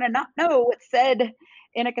never going to not know what's said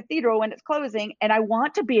in a cathedral when it's closing. And I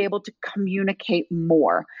want to be able to communicate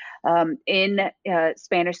more in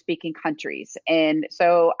Spanish speaking countries. And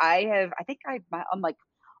so I'm like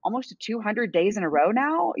almost 200 days in a row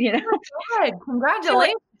now, Good.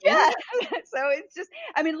 Congratulations. Yeah. So it's just,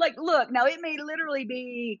 look, now it may literally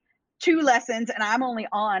be 2 lessons and I'm only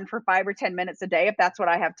on for 5 or 10 minutes a day if that's what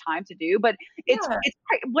I have time to do. But it's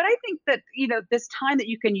what I think that, this time that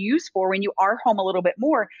you can use for when you are home a little bit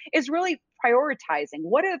more is really prioritizing.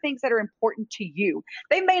 What are the things that are important to you?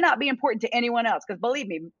 They may not be important to anyone else, because believe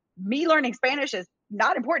me learning Spanish is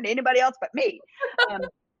not important to anybody else but me.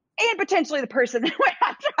 And potentially the person that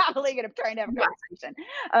I'm traveling and I'm trying to have a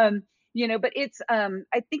conversation. But it's,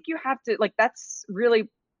 I think you have to, that's really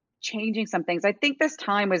changing some things. I think this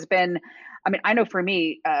time has been, I know for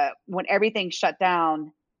me, when everything shut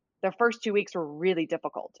down, the first 2 weeks were really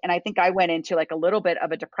difficult. And I think I went into a little bit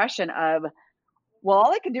of a depression of, well,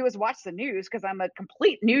 all I can do is watch the news because I'm a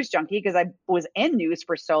complete news junkie because I was in news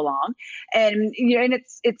for so long. And, and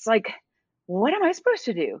it's like, what am I supposed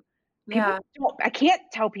to do? I can't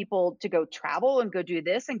tell people to go travel and go do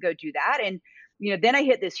this and go do that. And, then I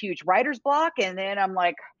hit this huge writer's block, and then I'm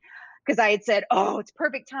like, because I had said, oh, it's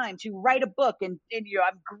perfect time to write a book and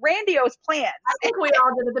I'm grandiose plans. I think we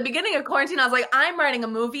all did at the beginning of quarantine. I was like, I'm writing a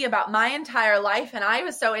movie about my entire life, and I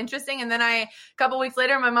was so interesting. And then a couple weeks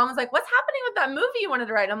later, my mom was like, what's happening with that movie you wanted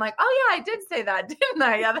to write? I'm like, oh yeah, I did say that, didn't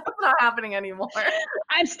I? Yeah, that's not happening anymore.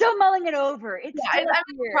 I'm still mulling it over. I'm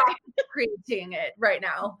creating it right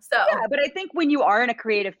now. So yeah, but I think when you are in a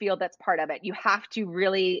creative field, that's part of it. You have to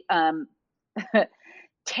really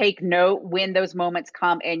take note when those moments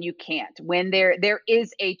come and you can't, when there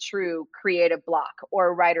is a true creative block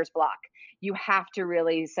or writer's block. You have to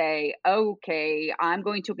really say, okay, I'm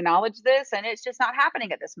going to acknowledge this and it's just not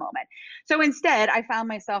happening at this moment. So instead, I found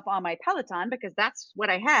myself on my Peloton because that's what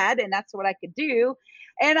I had and that's what I could do.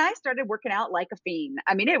 And I started working out like a fiend.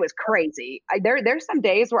 I mean, it was crazy. There's some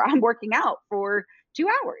days where I'm working out for 2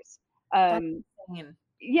 hours.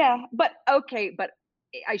 Yeah, but okay, but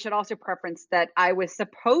I should also preference that I was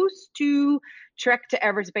supposed to trek to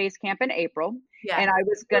Everest Base Camp in April, and I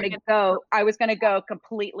was going to go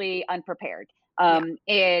completely unprepared.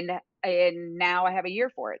 And now I have a year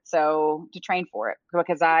for it, so to train for it,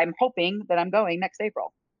 because I'm hoping that I'm going next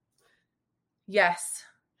April. Yes.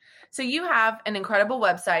 So you have an incredible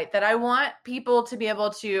website that I want people to be able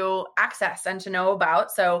to access and to know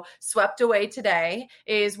about. So Swept Away Today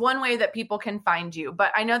is one way that people can find you.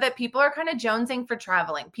 But I know that people are kind of jonesing for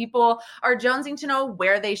traveling. People are jonesing to know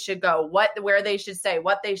where they should go, where they should stay,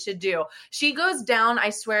 what they should do. She goes down, I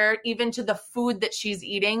swear, even to the food that she's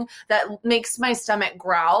eating that makes my stomach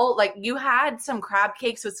growl. Like, you had some crab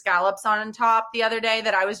cakes with scallops on top the other day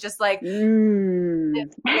that I was just like, it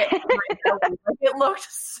looked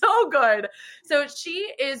so good. So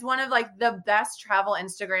she is one of like the best travel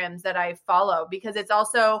Instagrams that I follow, because it's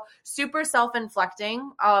also super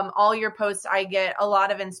self-inflecting. All your posts, I get a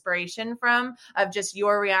lot of inspiration from, of just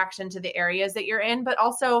your reaction to the areas that you're in, but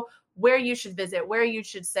also where you should visit, where you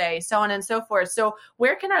should stay, so on and so forth. So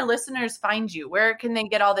where can our listeners find you? Where can they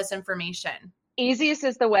get all this information? Easiest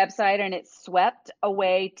is the website, and it's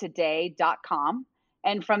sweptawaytoday.com.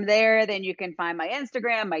 And from there, then you can find my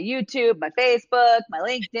Instagram, my YouTube, my Facebook, my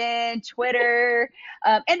LinkedIn, Twitter.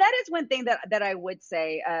 And that is one thing that I would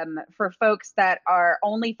say for folks that are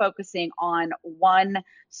only focusing on one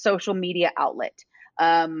social media outlet.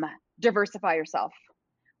 Diversify yourself.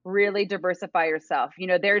 Really diversify yourself. You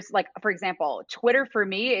know, there's like, for example, Twitter for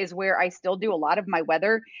me is where I still do a lot of my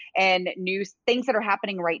weather and news, things that are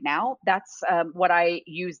happening right now. That's what I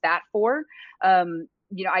use that for.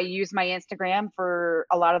 You know, I use my Instagram for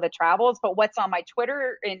a lot of the travels, but what's on my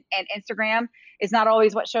Twitter and Instagram is not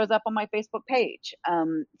always what shows up on my Facebook page.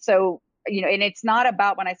 So, you know, and it's not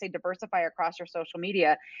about, when I say diversify across your social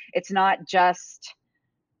media, it's not just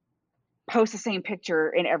post the same picture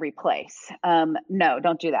in every place. No,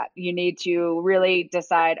 don't do that. You need to really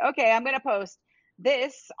decide, okay, I'm going to post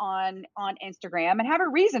this on Instagram and have a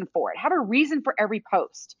reason for it. Have a reason for every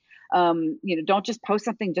post. You know, don't just post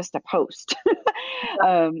something just to post.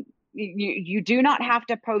 You do not have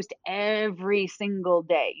to post every single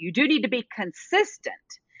day. You do need to be consistent.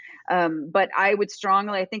 But I would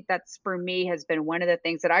strongly, I think that's, for me, has been one of the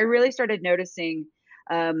things that I really started noticing.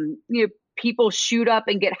 You know, people shoot up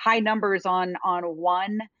and get high numbers on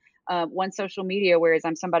one social media, whereas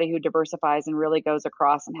I'm somebody who diversifies and really goes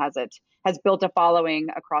across and has built a following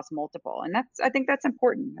across multiple. And I think that's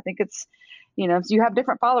important. I think it's, you know, you have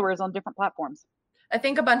different followers on different platforms. I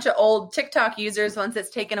think a bunch of old TikTok users, once it's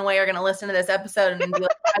taken away, are going to listen to this episode and be like,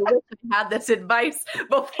 I wish I had this advice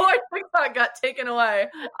before TikTok got taken away.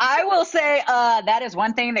 I will say that is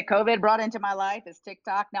one thing that COVID brought into my life is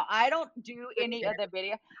TikTok. Now, I don't do any of the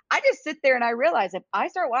video. I just sit there and I realize if I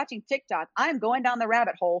start watching TikTok, I'm going down the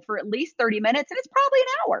rabbit hole for at least 30 minutes, and it's probably an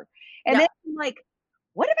hour. And then I'm like,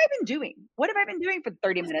 what have I been doing? What have I been doing for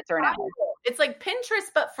 30 minutes or an hour? It's like Pinterest,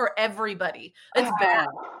 but for everybody. It's bad.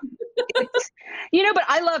 You know, but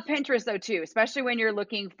I love Pinterest though too, especially when you're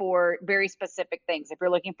looking for very specific things. If you're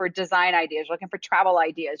looking for design ideas, you're looking for travel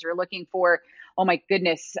ideas, you're looking for, oh my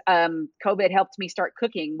goodness, COVID helped me start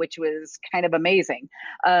cooking, which was kind of amazing.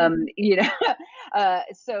 You know,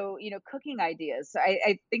 so, you know, cooking ideas.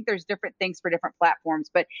 I think there's different things for different platforms,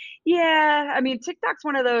 but yeah, I mean, TikTok's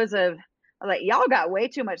one of those of like, y'all got way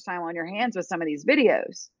too much time on your hands with some of these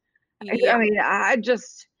videos. Yeah. I mean, and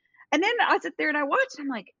then I sit there and I watch, I'm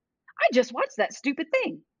like, I just watched that stupid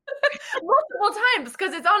thing multiple times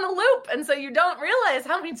because it's on a loop. And so you don't realize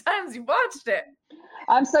how many times you watched it.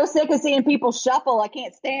 I'm so sick of seeing people shuffle. I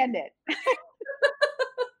can't stand it.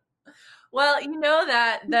 Well, you know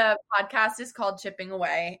that the podcast is called Chipping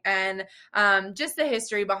Away, and just the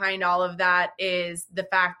history behind all of that is the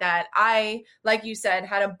fact that I, like you said,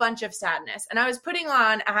 had a bunch of sadness, and I was putting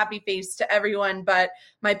on a happy face to everyone but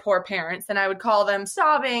my poor parents, and I would call them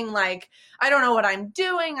sobbing like, I don't know what I'm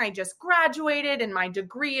doing. I just graduated and my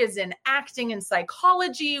degree is in acting and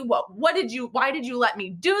psychology. Why did you let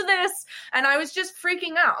me do this? And I was just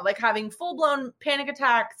freaking out, like having full-blown panic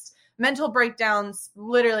attacks, mental breakdowns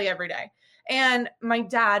literally every day. And my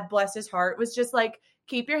dad, bless his heart, was just like,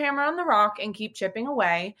 keep your hammer on the rock and keep chipping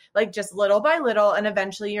away, like just little by little, and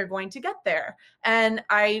eventually you're going to get there. And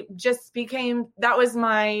I just that was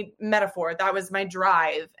my metaphor. That was my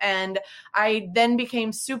drive. And I then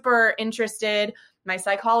became super interested, my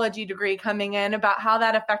psychology degree coming in, about how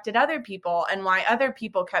that affected other people and why other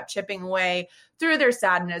people kept chipping away through their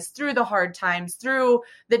sadness, through the hard times, through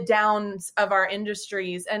the downs of our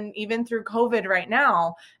industries, and even through COVID right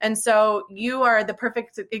now. And so you are the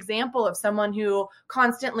perfect example of someone who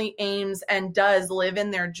constantly aims and does live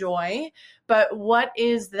in their joy. But what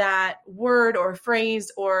is that word or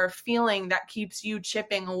phrase or feeling that keeps you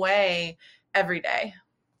chipping away every day?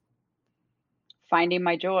 Finding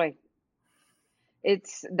my joy.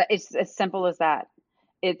 It's as simple as that.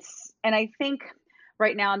 And I think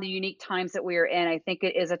right now in the unique times that we are in, I think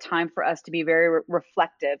it is a time for us to be very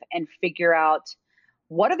reflective and figure out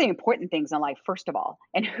what are the important things in life, first of all,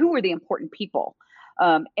 and who are the important people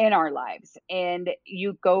in our lives. And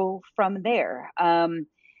you go from there.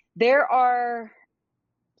 There are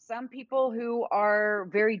some people who are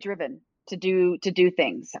very driven to do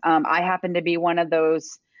things. I happen to be one of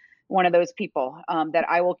those people that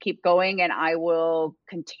I will keep going, and I will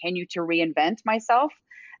continue to reinvent myself.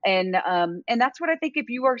 And that's what I think. If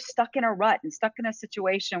you are stuck in a rut and stuck in a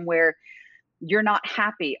situation where you're not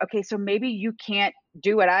happy, okay, so maybe you can't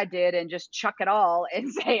do what I did and just chuck it all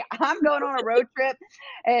and say, I'm going on a road trip.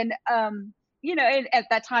 And and at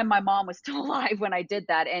that time my mom was still alive when I did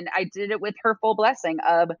that, and I did it with her full blessing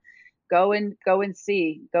of go and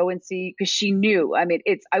see, because she knew. I mean,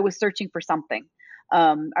 I was searching for something.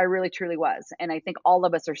 I really truly was. And I think all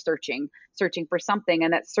of us are searching for something,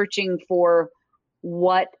 and that's searching for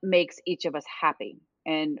what makes each of us happy.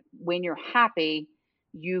 And when you're happy,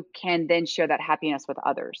 you can then share that happiness with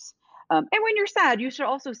others. And when you're sad, you should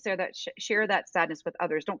also share that sadness with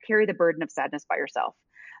others. Don't carry the burden of sadness by yourself.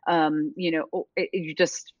 You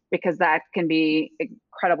just, because that can be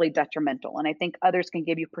incredibly detrimental. And I think others can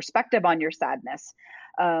give you perspective on your sadness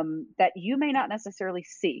that you may not necessarily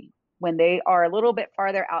see when they are a little bit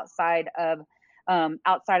farther outside of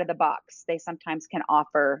the box. They sometimes can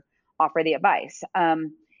offer the advice.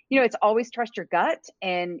 It's always trust your gut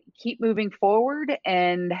and keep moving forward.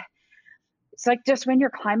 And it's like just when you're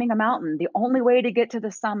climbing a mountain, the only way to get to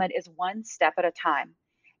the summit is one step at a time.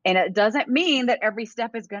 And it doesn't mean that every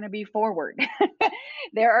step is going to be forward.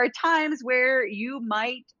 There are times where you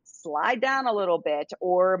might slide down a little bit,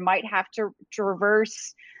 or might have to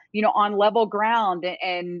traverse, on level ground,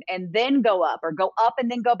 and then go up, or go up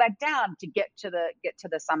and then go back down to get to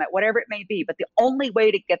the summit, whatever it may be. But the only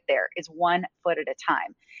way to get there is one foot at a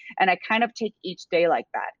time. And I kind of take each day like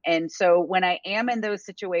that. And so when I am in those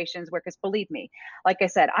situations where, because believe me, like I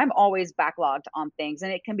said, I'm always backlogged on things,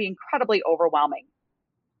 and it can be incredibly overwhelming.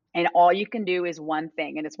 And all you can do is one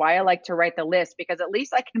thing. And it's why I like to write the list, because at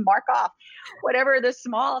least I can mark off whatever the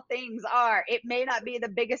small things are. It may not be the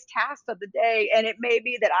biggest task of the day, and it may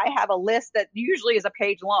be that I have a list that usually is a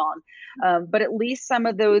page long. But at least some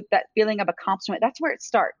of that feeling of accomplishment, that's where it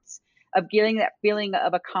starts, of getting that feeling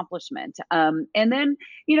of accomplishment. And then,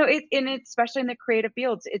 especially in the creative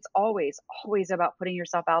fields, it's always about putting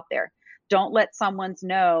yourself out there. Don't let someone's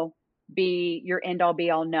no be your end all be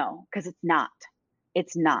all no, because it's not.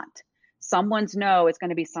 It's not. Someone's no is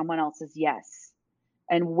going to be someone else's yes.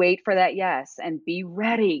 And wait for that yes, and be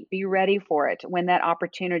ready for it when that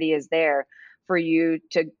opportunity is there for you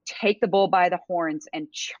to take the bull by the horns and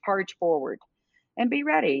charge forward, and be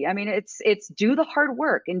ready. I mean, it's do the hard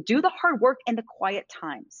work, and do the hard work in the quiet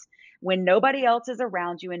times when nobody else is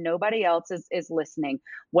around you and nobody else is listening.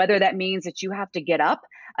 Whether that means that you have to get up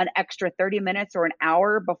an extra 30 minutes or an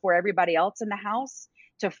hour before everybody else in the house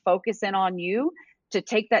to focus in on you, to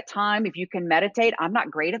take that time. If you can meditate, I'm not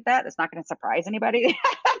great at that. It's not going to surprise anybody.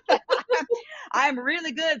 I'm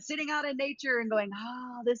really good sitting out in nature and going,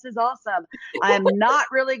 oh, this is awesome. I'm not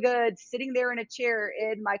really good sitting there in a chair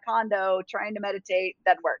in my condo trying to meditate.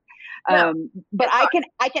 Doesn't work. No, but I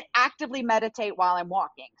can actively meditate while I'm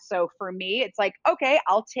walking. So for me, it's like, okay,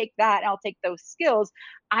 I'll take that. I'll take those skills.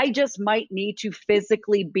 I just might need to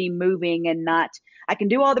physically be moving, and not, I can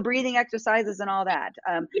do all the breathing exercises and all that.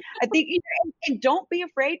 I think, and don't be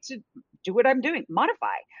afraid to do what I'm doing,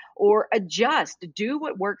 modify or adjust, do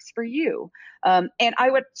what works for you. And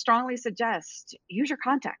I would strongly suggest use your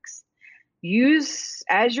contacts. Use,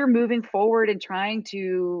 as you're moving forward and trying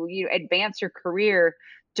to advance your career,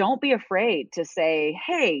 don't be afraid to say,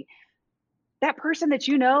 hey, that person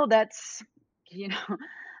that that's,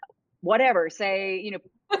 whatever, say,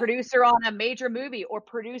 producer on a major movie, or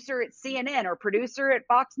producer at CNN, or producer at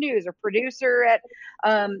Fox News, or producer at,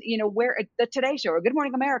 where at the Today Show or Good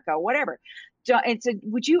Morning America, whatever. and said,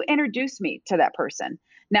 would you introduce me to that person?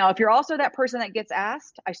 Now, if you're also that person that gets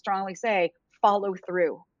asked, I strongly say follow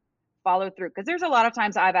through. Because there's a lot of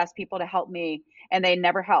times I've asked people to help me and they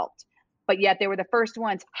never helped. But yet they were the first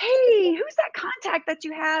ones. Hey, who's that contact that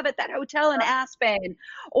you have at that hotel in Aspen?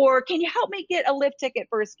 Or can you help me get a lift ticket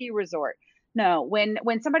for a ski resort? No, when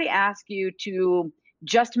somebody asks you to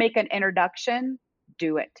just make an introduction,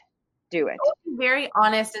 do it. Do it. Be very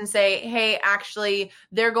honest and say, hey, actually,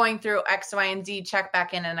 they're going through X, Y, and Z. Check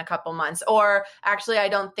back in a couple months. Or actually, I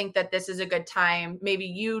don't think that this is a good time. Maybe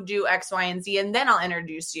you do X, Y, and Z, and then I'll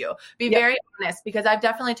introduce you. Be very honest, because I've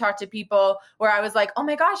definitely talked to people where I was like, oh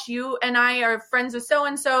my gosh, you and I are friends with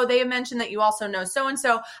so-and-so. They have mentioned that you also know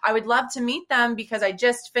so-and-so. I would love to meet them because I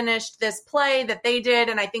just finished this play that they did,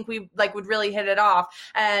 and I think we would really hit it off.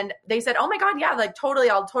 And they said, oh my God, yeah, totally,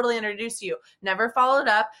 I'll totally introduce you. Never followed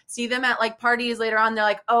up. See them at parties later on. They're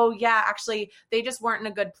like, oh yeah, actually they just weren't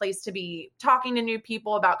in a good place to be talking to new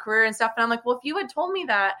people about career and stuff. And I'm like, well, if you had told me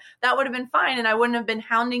that would have been fine. And I wouldn't have been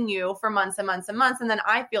hounding you for months and months and months. And then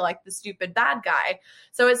I feel like the stupid bad guy.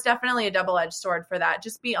 So it's definitely a double-edged sword for that.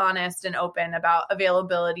 Just be honest and open about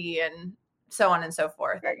availability and so on and so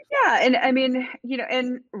forth. Yeah. And I mean,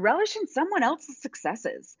 and relish in someone else's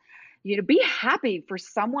successes. Be happy for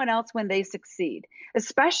someone else when they succeed,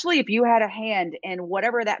 especially if you had a hand in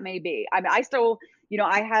whatever that may be. I mean, I still,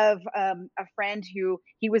 I have a friend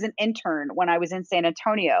he was an intern when I was in San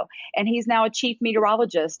Antonio, and he's now a chief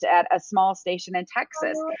meteorologist at a small station in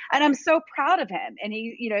Texas. And I'm so proud of him. And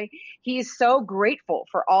he's so grateful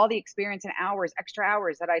for all the experience and extra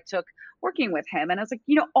hours that I took working with him. And I was like,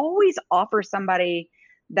 always offer somebody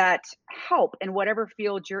that help in whatever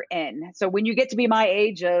field you're in. So when you get to be my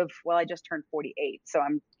age of, well, I just turned 48, so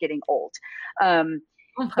I'm getting old.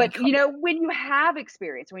 But God. When you have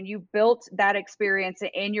experience, when you built that experience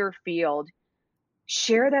in your field,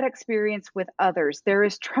 share that experience with others. There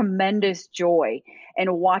is tremendous joy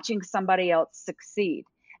in watching somebody else succeed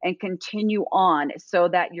and continue on so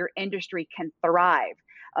that your industry can thrive.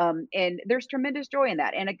 And there's tremendous joy in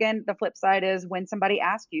that. And again, the flip side is when somebody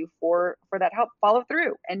asks you for that help, follow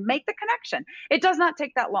through and make the connection. It does not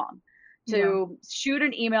take that long to shoot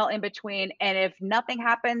an email in between. And if nothing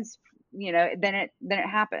happens, then it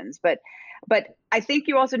happens. But I think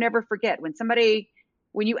you also never forget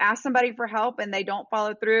when you ask somebody for help and they don't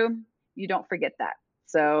follow through, you don't forget that.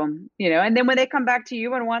 So, and then when they come back to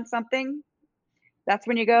you and want something, that's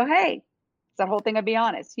when you go, hey, it's that whole thing of be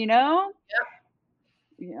honest,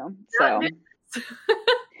 Yep. So,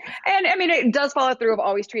 and I mean, it does follow through of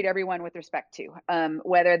always treat everyone with respect to,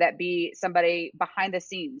 whether that be somebody behind the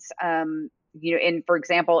scenes, for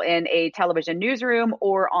example, in a television newsroom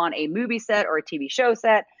or on a movie set or a TV show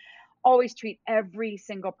set, always treat every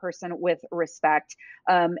single person with respect.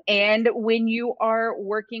 And when you are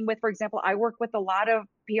working with, for example, I work with a lot of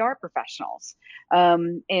PR professionals,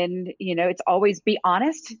 and it's always be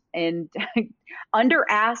honest and under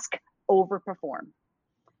ask, over perform.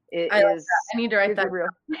 I need to write that.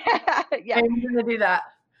 Yeah, I'm going to do that.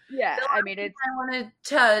 Yeah, I wanted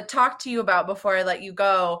to talk to you about before I let you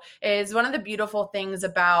go is one of the beautiful things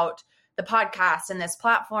about the podcast and this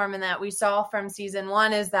platform and that we saw from season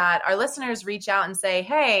 1 is that our listeners reach out and say,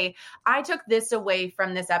 hey, I took this away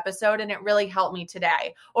from this episode and it really helped me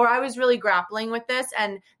today. Or I was really grappling with this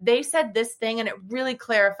and they said this thing and it really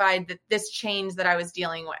clarified that this change that I was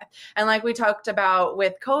dealing with. And like we talked about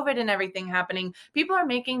with COVID and everything happening, people are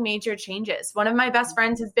making major changes. One of my best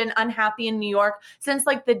friends has been unhappy in New York since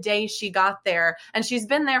the day she got there. And she's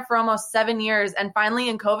been there for almost 7 years. And finally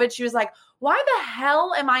in COVID, she was like, why the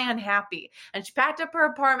hell am I unhappy? And she packed up her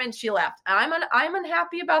apartment. She left. I'm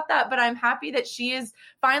unhappy about that, but I'm happy that she is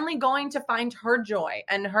finally going to find her joy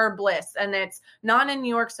and her bliss. And it's not in New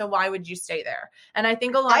York, so why would you stay there? And I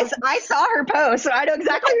think a lot. I saw her post, so I know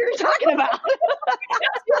exactly what you're talking about.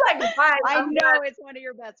 I know it's one of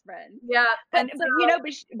your best friends. Yeah,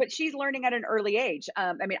 but she's learning at an early age.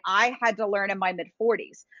 I mean, I had to learn in my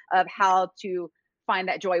mid-40s of how to find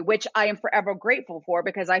that joy, which I am forever grateful for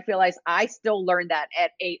because I feel like I still learned that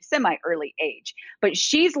at a semi-early age. But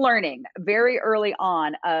she's learning very early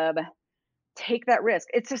on of take that risk.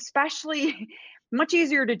 It's especially much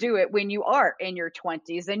easier to do it when you are in your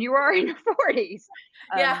 20s than you are in your 40s.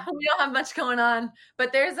 Yeah, we don't have much going on,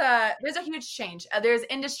 but there's a huge change. There's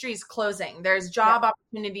industries closing. There's job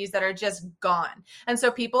opportunities that are just gone. And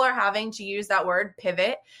so people are having to use that word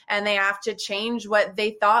pivot and they have to change what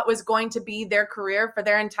they thought was going to be their career for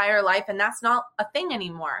their entire life. And that's not a thing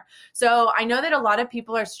anymore. So I know that a lot of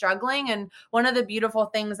people are struggling. And one of the beautiful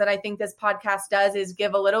things that I think this podcast does is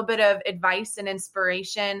give a little bit of advice and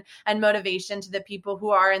inspiration and motivation to the the people who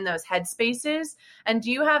are in those headspaces. And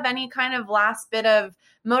do you have any kind of last bit of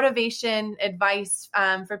motivation advice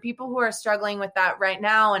for people who are struggling with that right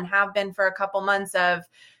now and have been for a couple months of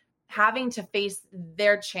having to face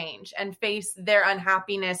their change and face their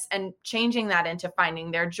unhappiness and changing that into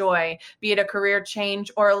finding their joy, be it a career change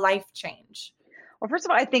or a life change? Well, first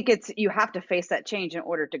of all, I think you have to face that change in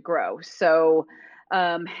order to grow. So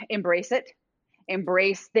embrace it,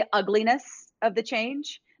 embrace the ugliness of the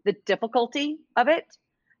change, the difficulty of it,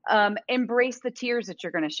 embrace the tears that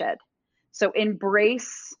you're going to shed. So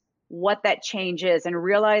embrace what that change is and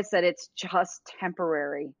realize that it's just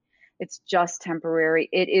temporary. It's just temporary.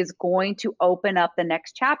 It is going to open up the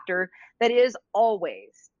next chapter that is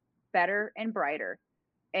always better and brighter.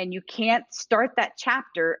 And you can't start that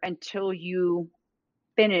chapter until you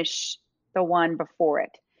finish the one before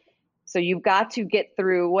it. So you've got to get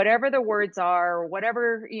through whatever the words are,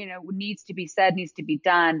 whatever, needs to be said, needs to be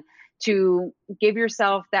done to give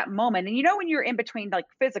yourself that moment. And when you're in between, like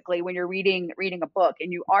physically, when you're reading a book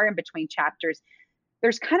and you are in between chapters,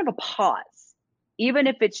 there's kind of a pause. Even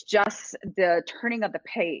if it's just the turning of the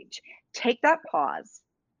page, take that pause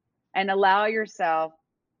and allow yourself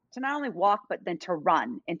to not only walk, but then to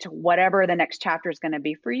run into whatever the next chapter is going to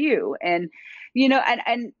be for you. And,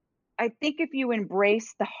 and I think if you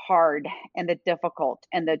embrace the hard and the difficult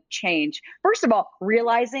and the change, first of all,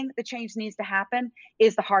 realizing the change needs to happen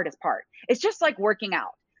is the hardest part. It's just like working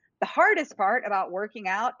out. The hardest part about working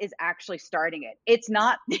out is actually starting it. It's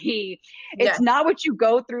not not what you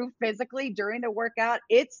go through physically during the workout.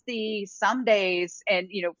 It's the some days and,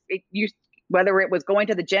 whether it was going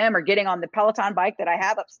to the gym or getting on the Peloton bike that I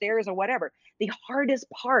have upstairs or whatever, the hardest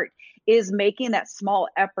part is making that small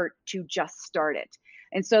effort to just start it.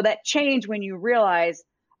 And so that change, when you realize,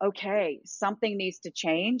 okay, something needs to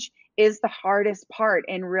change, is the hardest part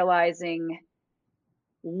in realizing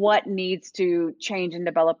what needs to change and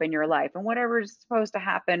develop in your life. And whatever is supposed to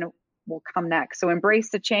happen will come next. So embrace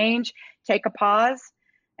the change, take a pause,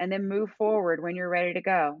 and then move forward when you're ready to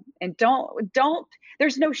go. And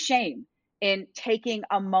there's no shame in taking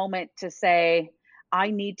a moment to say, I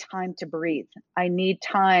need time to breathe. I need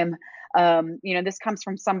time. This comes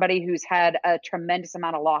from somebody who's had a tremendous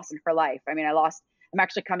amount of loss in her life. I mean, I'm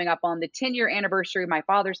actually coming up on the 10-year anniversary of my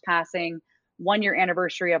father's passing, 1-year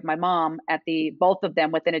anniversary of my mom, both of them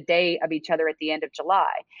within a day of each other at the end of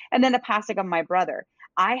July. And then the passing of my brother.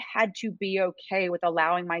 I had to be okay with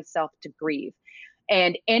allowing myself to grieve.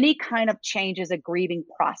 And any kind of change is a grieving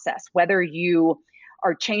process, whether you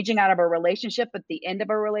are changing out of a relationship at the end of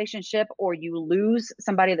a relationship, or you lose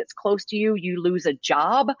somebody that's close to you, you lose a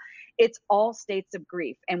job. It's all states of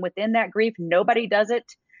grief. And within that grief, nobody does it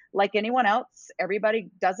like anyone else. Everybody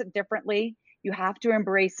does it differently. You have to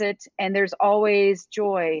embrace it. And there's always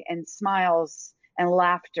joy and smiles and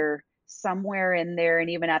laughter somewhere in there, and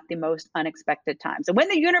even at the most unexpected times. And when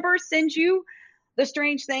the universe sends you the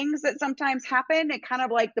strange things that sometimes happen, and kind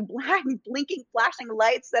of like the black blinking flashing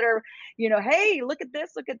lights that are, hey, look at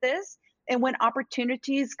this. And when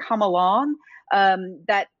opportunities come along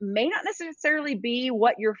that may not necessarily be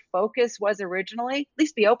what your focus was originally, at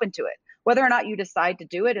least be open to it. Whether or not you decide to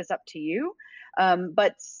do it is up to you.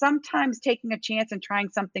 But sometimes taking a chance and trying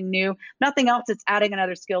something new, nothing else, it's adding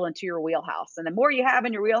another skill into your wheelhouse. And the more you have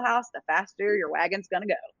in your wheelhouse, the faster your wagon's going to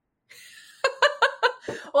go.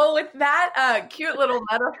 Well, with that cute little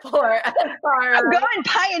metaphor, I'm going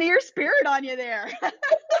pioneer spirit on you there.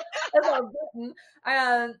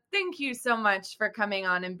 Thank you so much for coming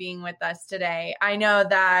on and being with us today. I know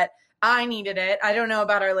that I needed it. I don't know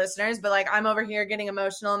about our listeners, but I'm over here getting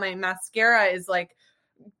emotional. My mascara is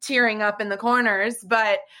tearing up in the corners,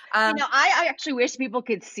 but I actually wish people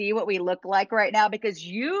could see what we look like right now, because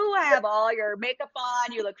you have all your makeup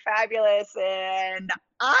on, you look fabulous, and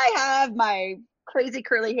I have my crazy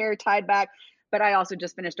curly hair tied back, but I also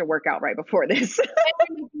just finished a workout right before this.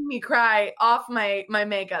 Making me cry off my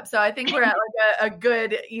makeup, so I think we're at a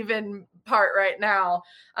good even part right now.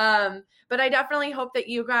 But I definitely hope that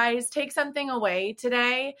you guys take something away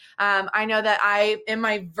today. I know that I, in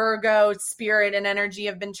my Virgo spirit and energy,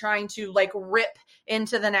 have been trying to rip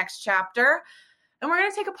into the next chapter, and we're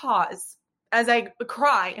gonna take a pause as I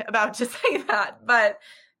cry about to say that, but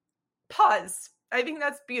pause. I think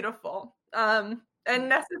that's beautiful. And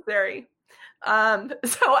necessary. So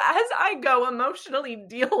as I go emotionally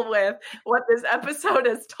deal with what this episode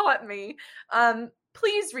has taught me,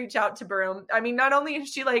 please reach out to Broom. I mean, not only is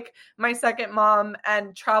she my second mom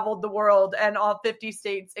and traveled the world and all 50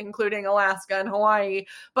 states, including Alaska and Hawaii,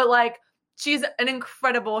 but she's an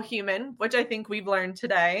incredible human, which I think we've learned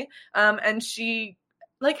today. And she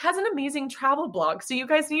like has an amazing travel blog. So you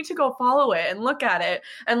guys need to go follow it and look at it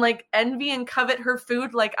and like envy and covet her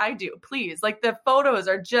food like I do. Please. Like the photos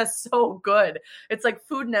are just so good. It's like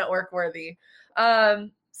Food Network worthy.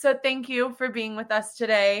 So thank you for being with us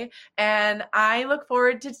today. And I look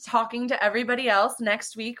forward to talking to everybody else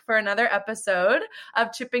next week for another episode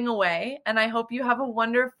of Chipping Away. And I hope you have a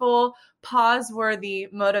wonderful, pause-worthy,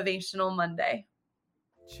 motivational Monday.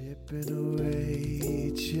 Chipping away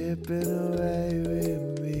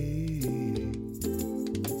with me.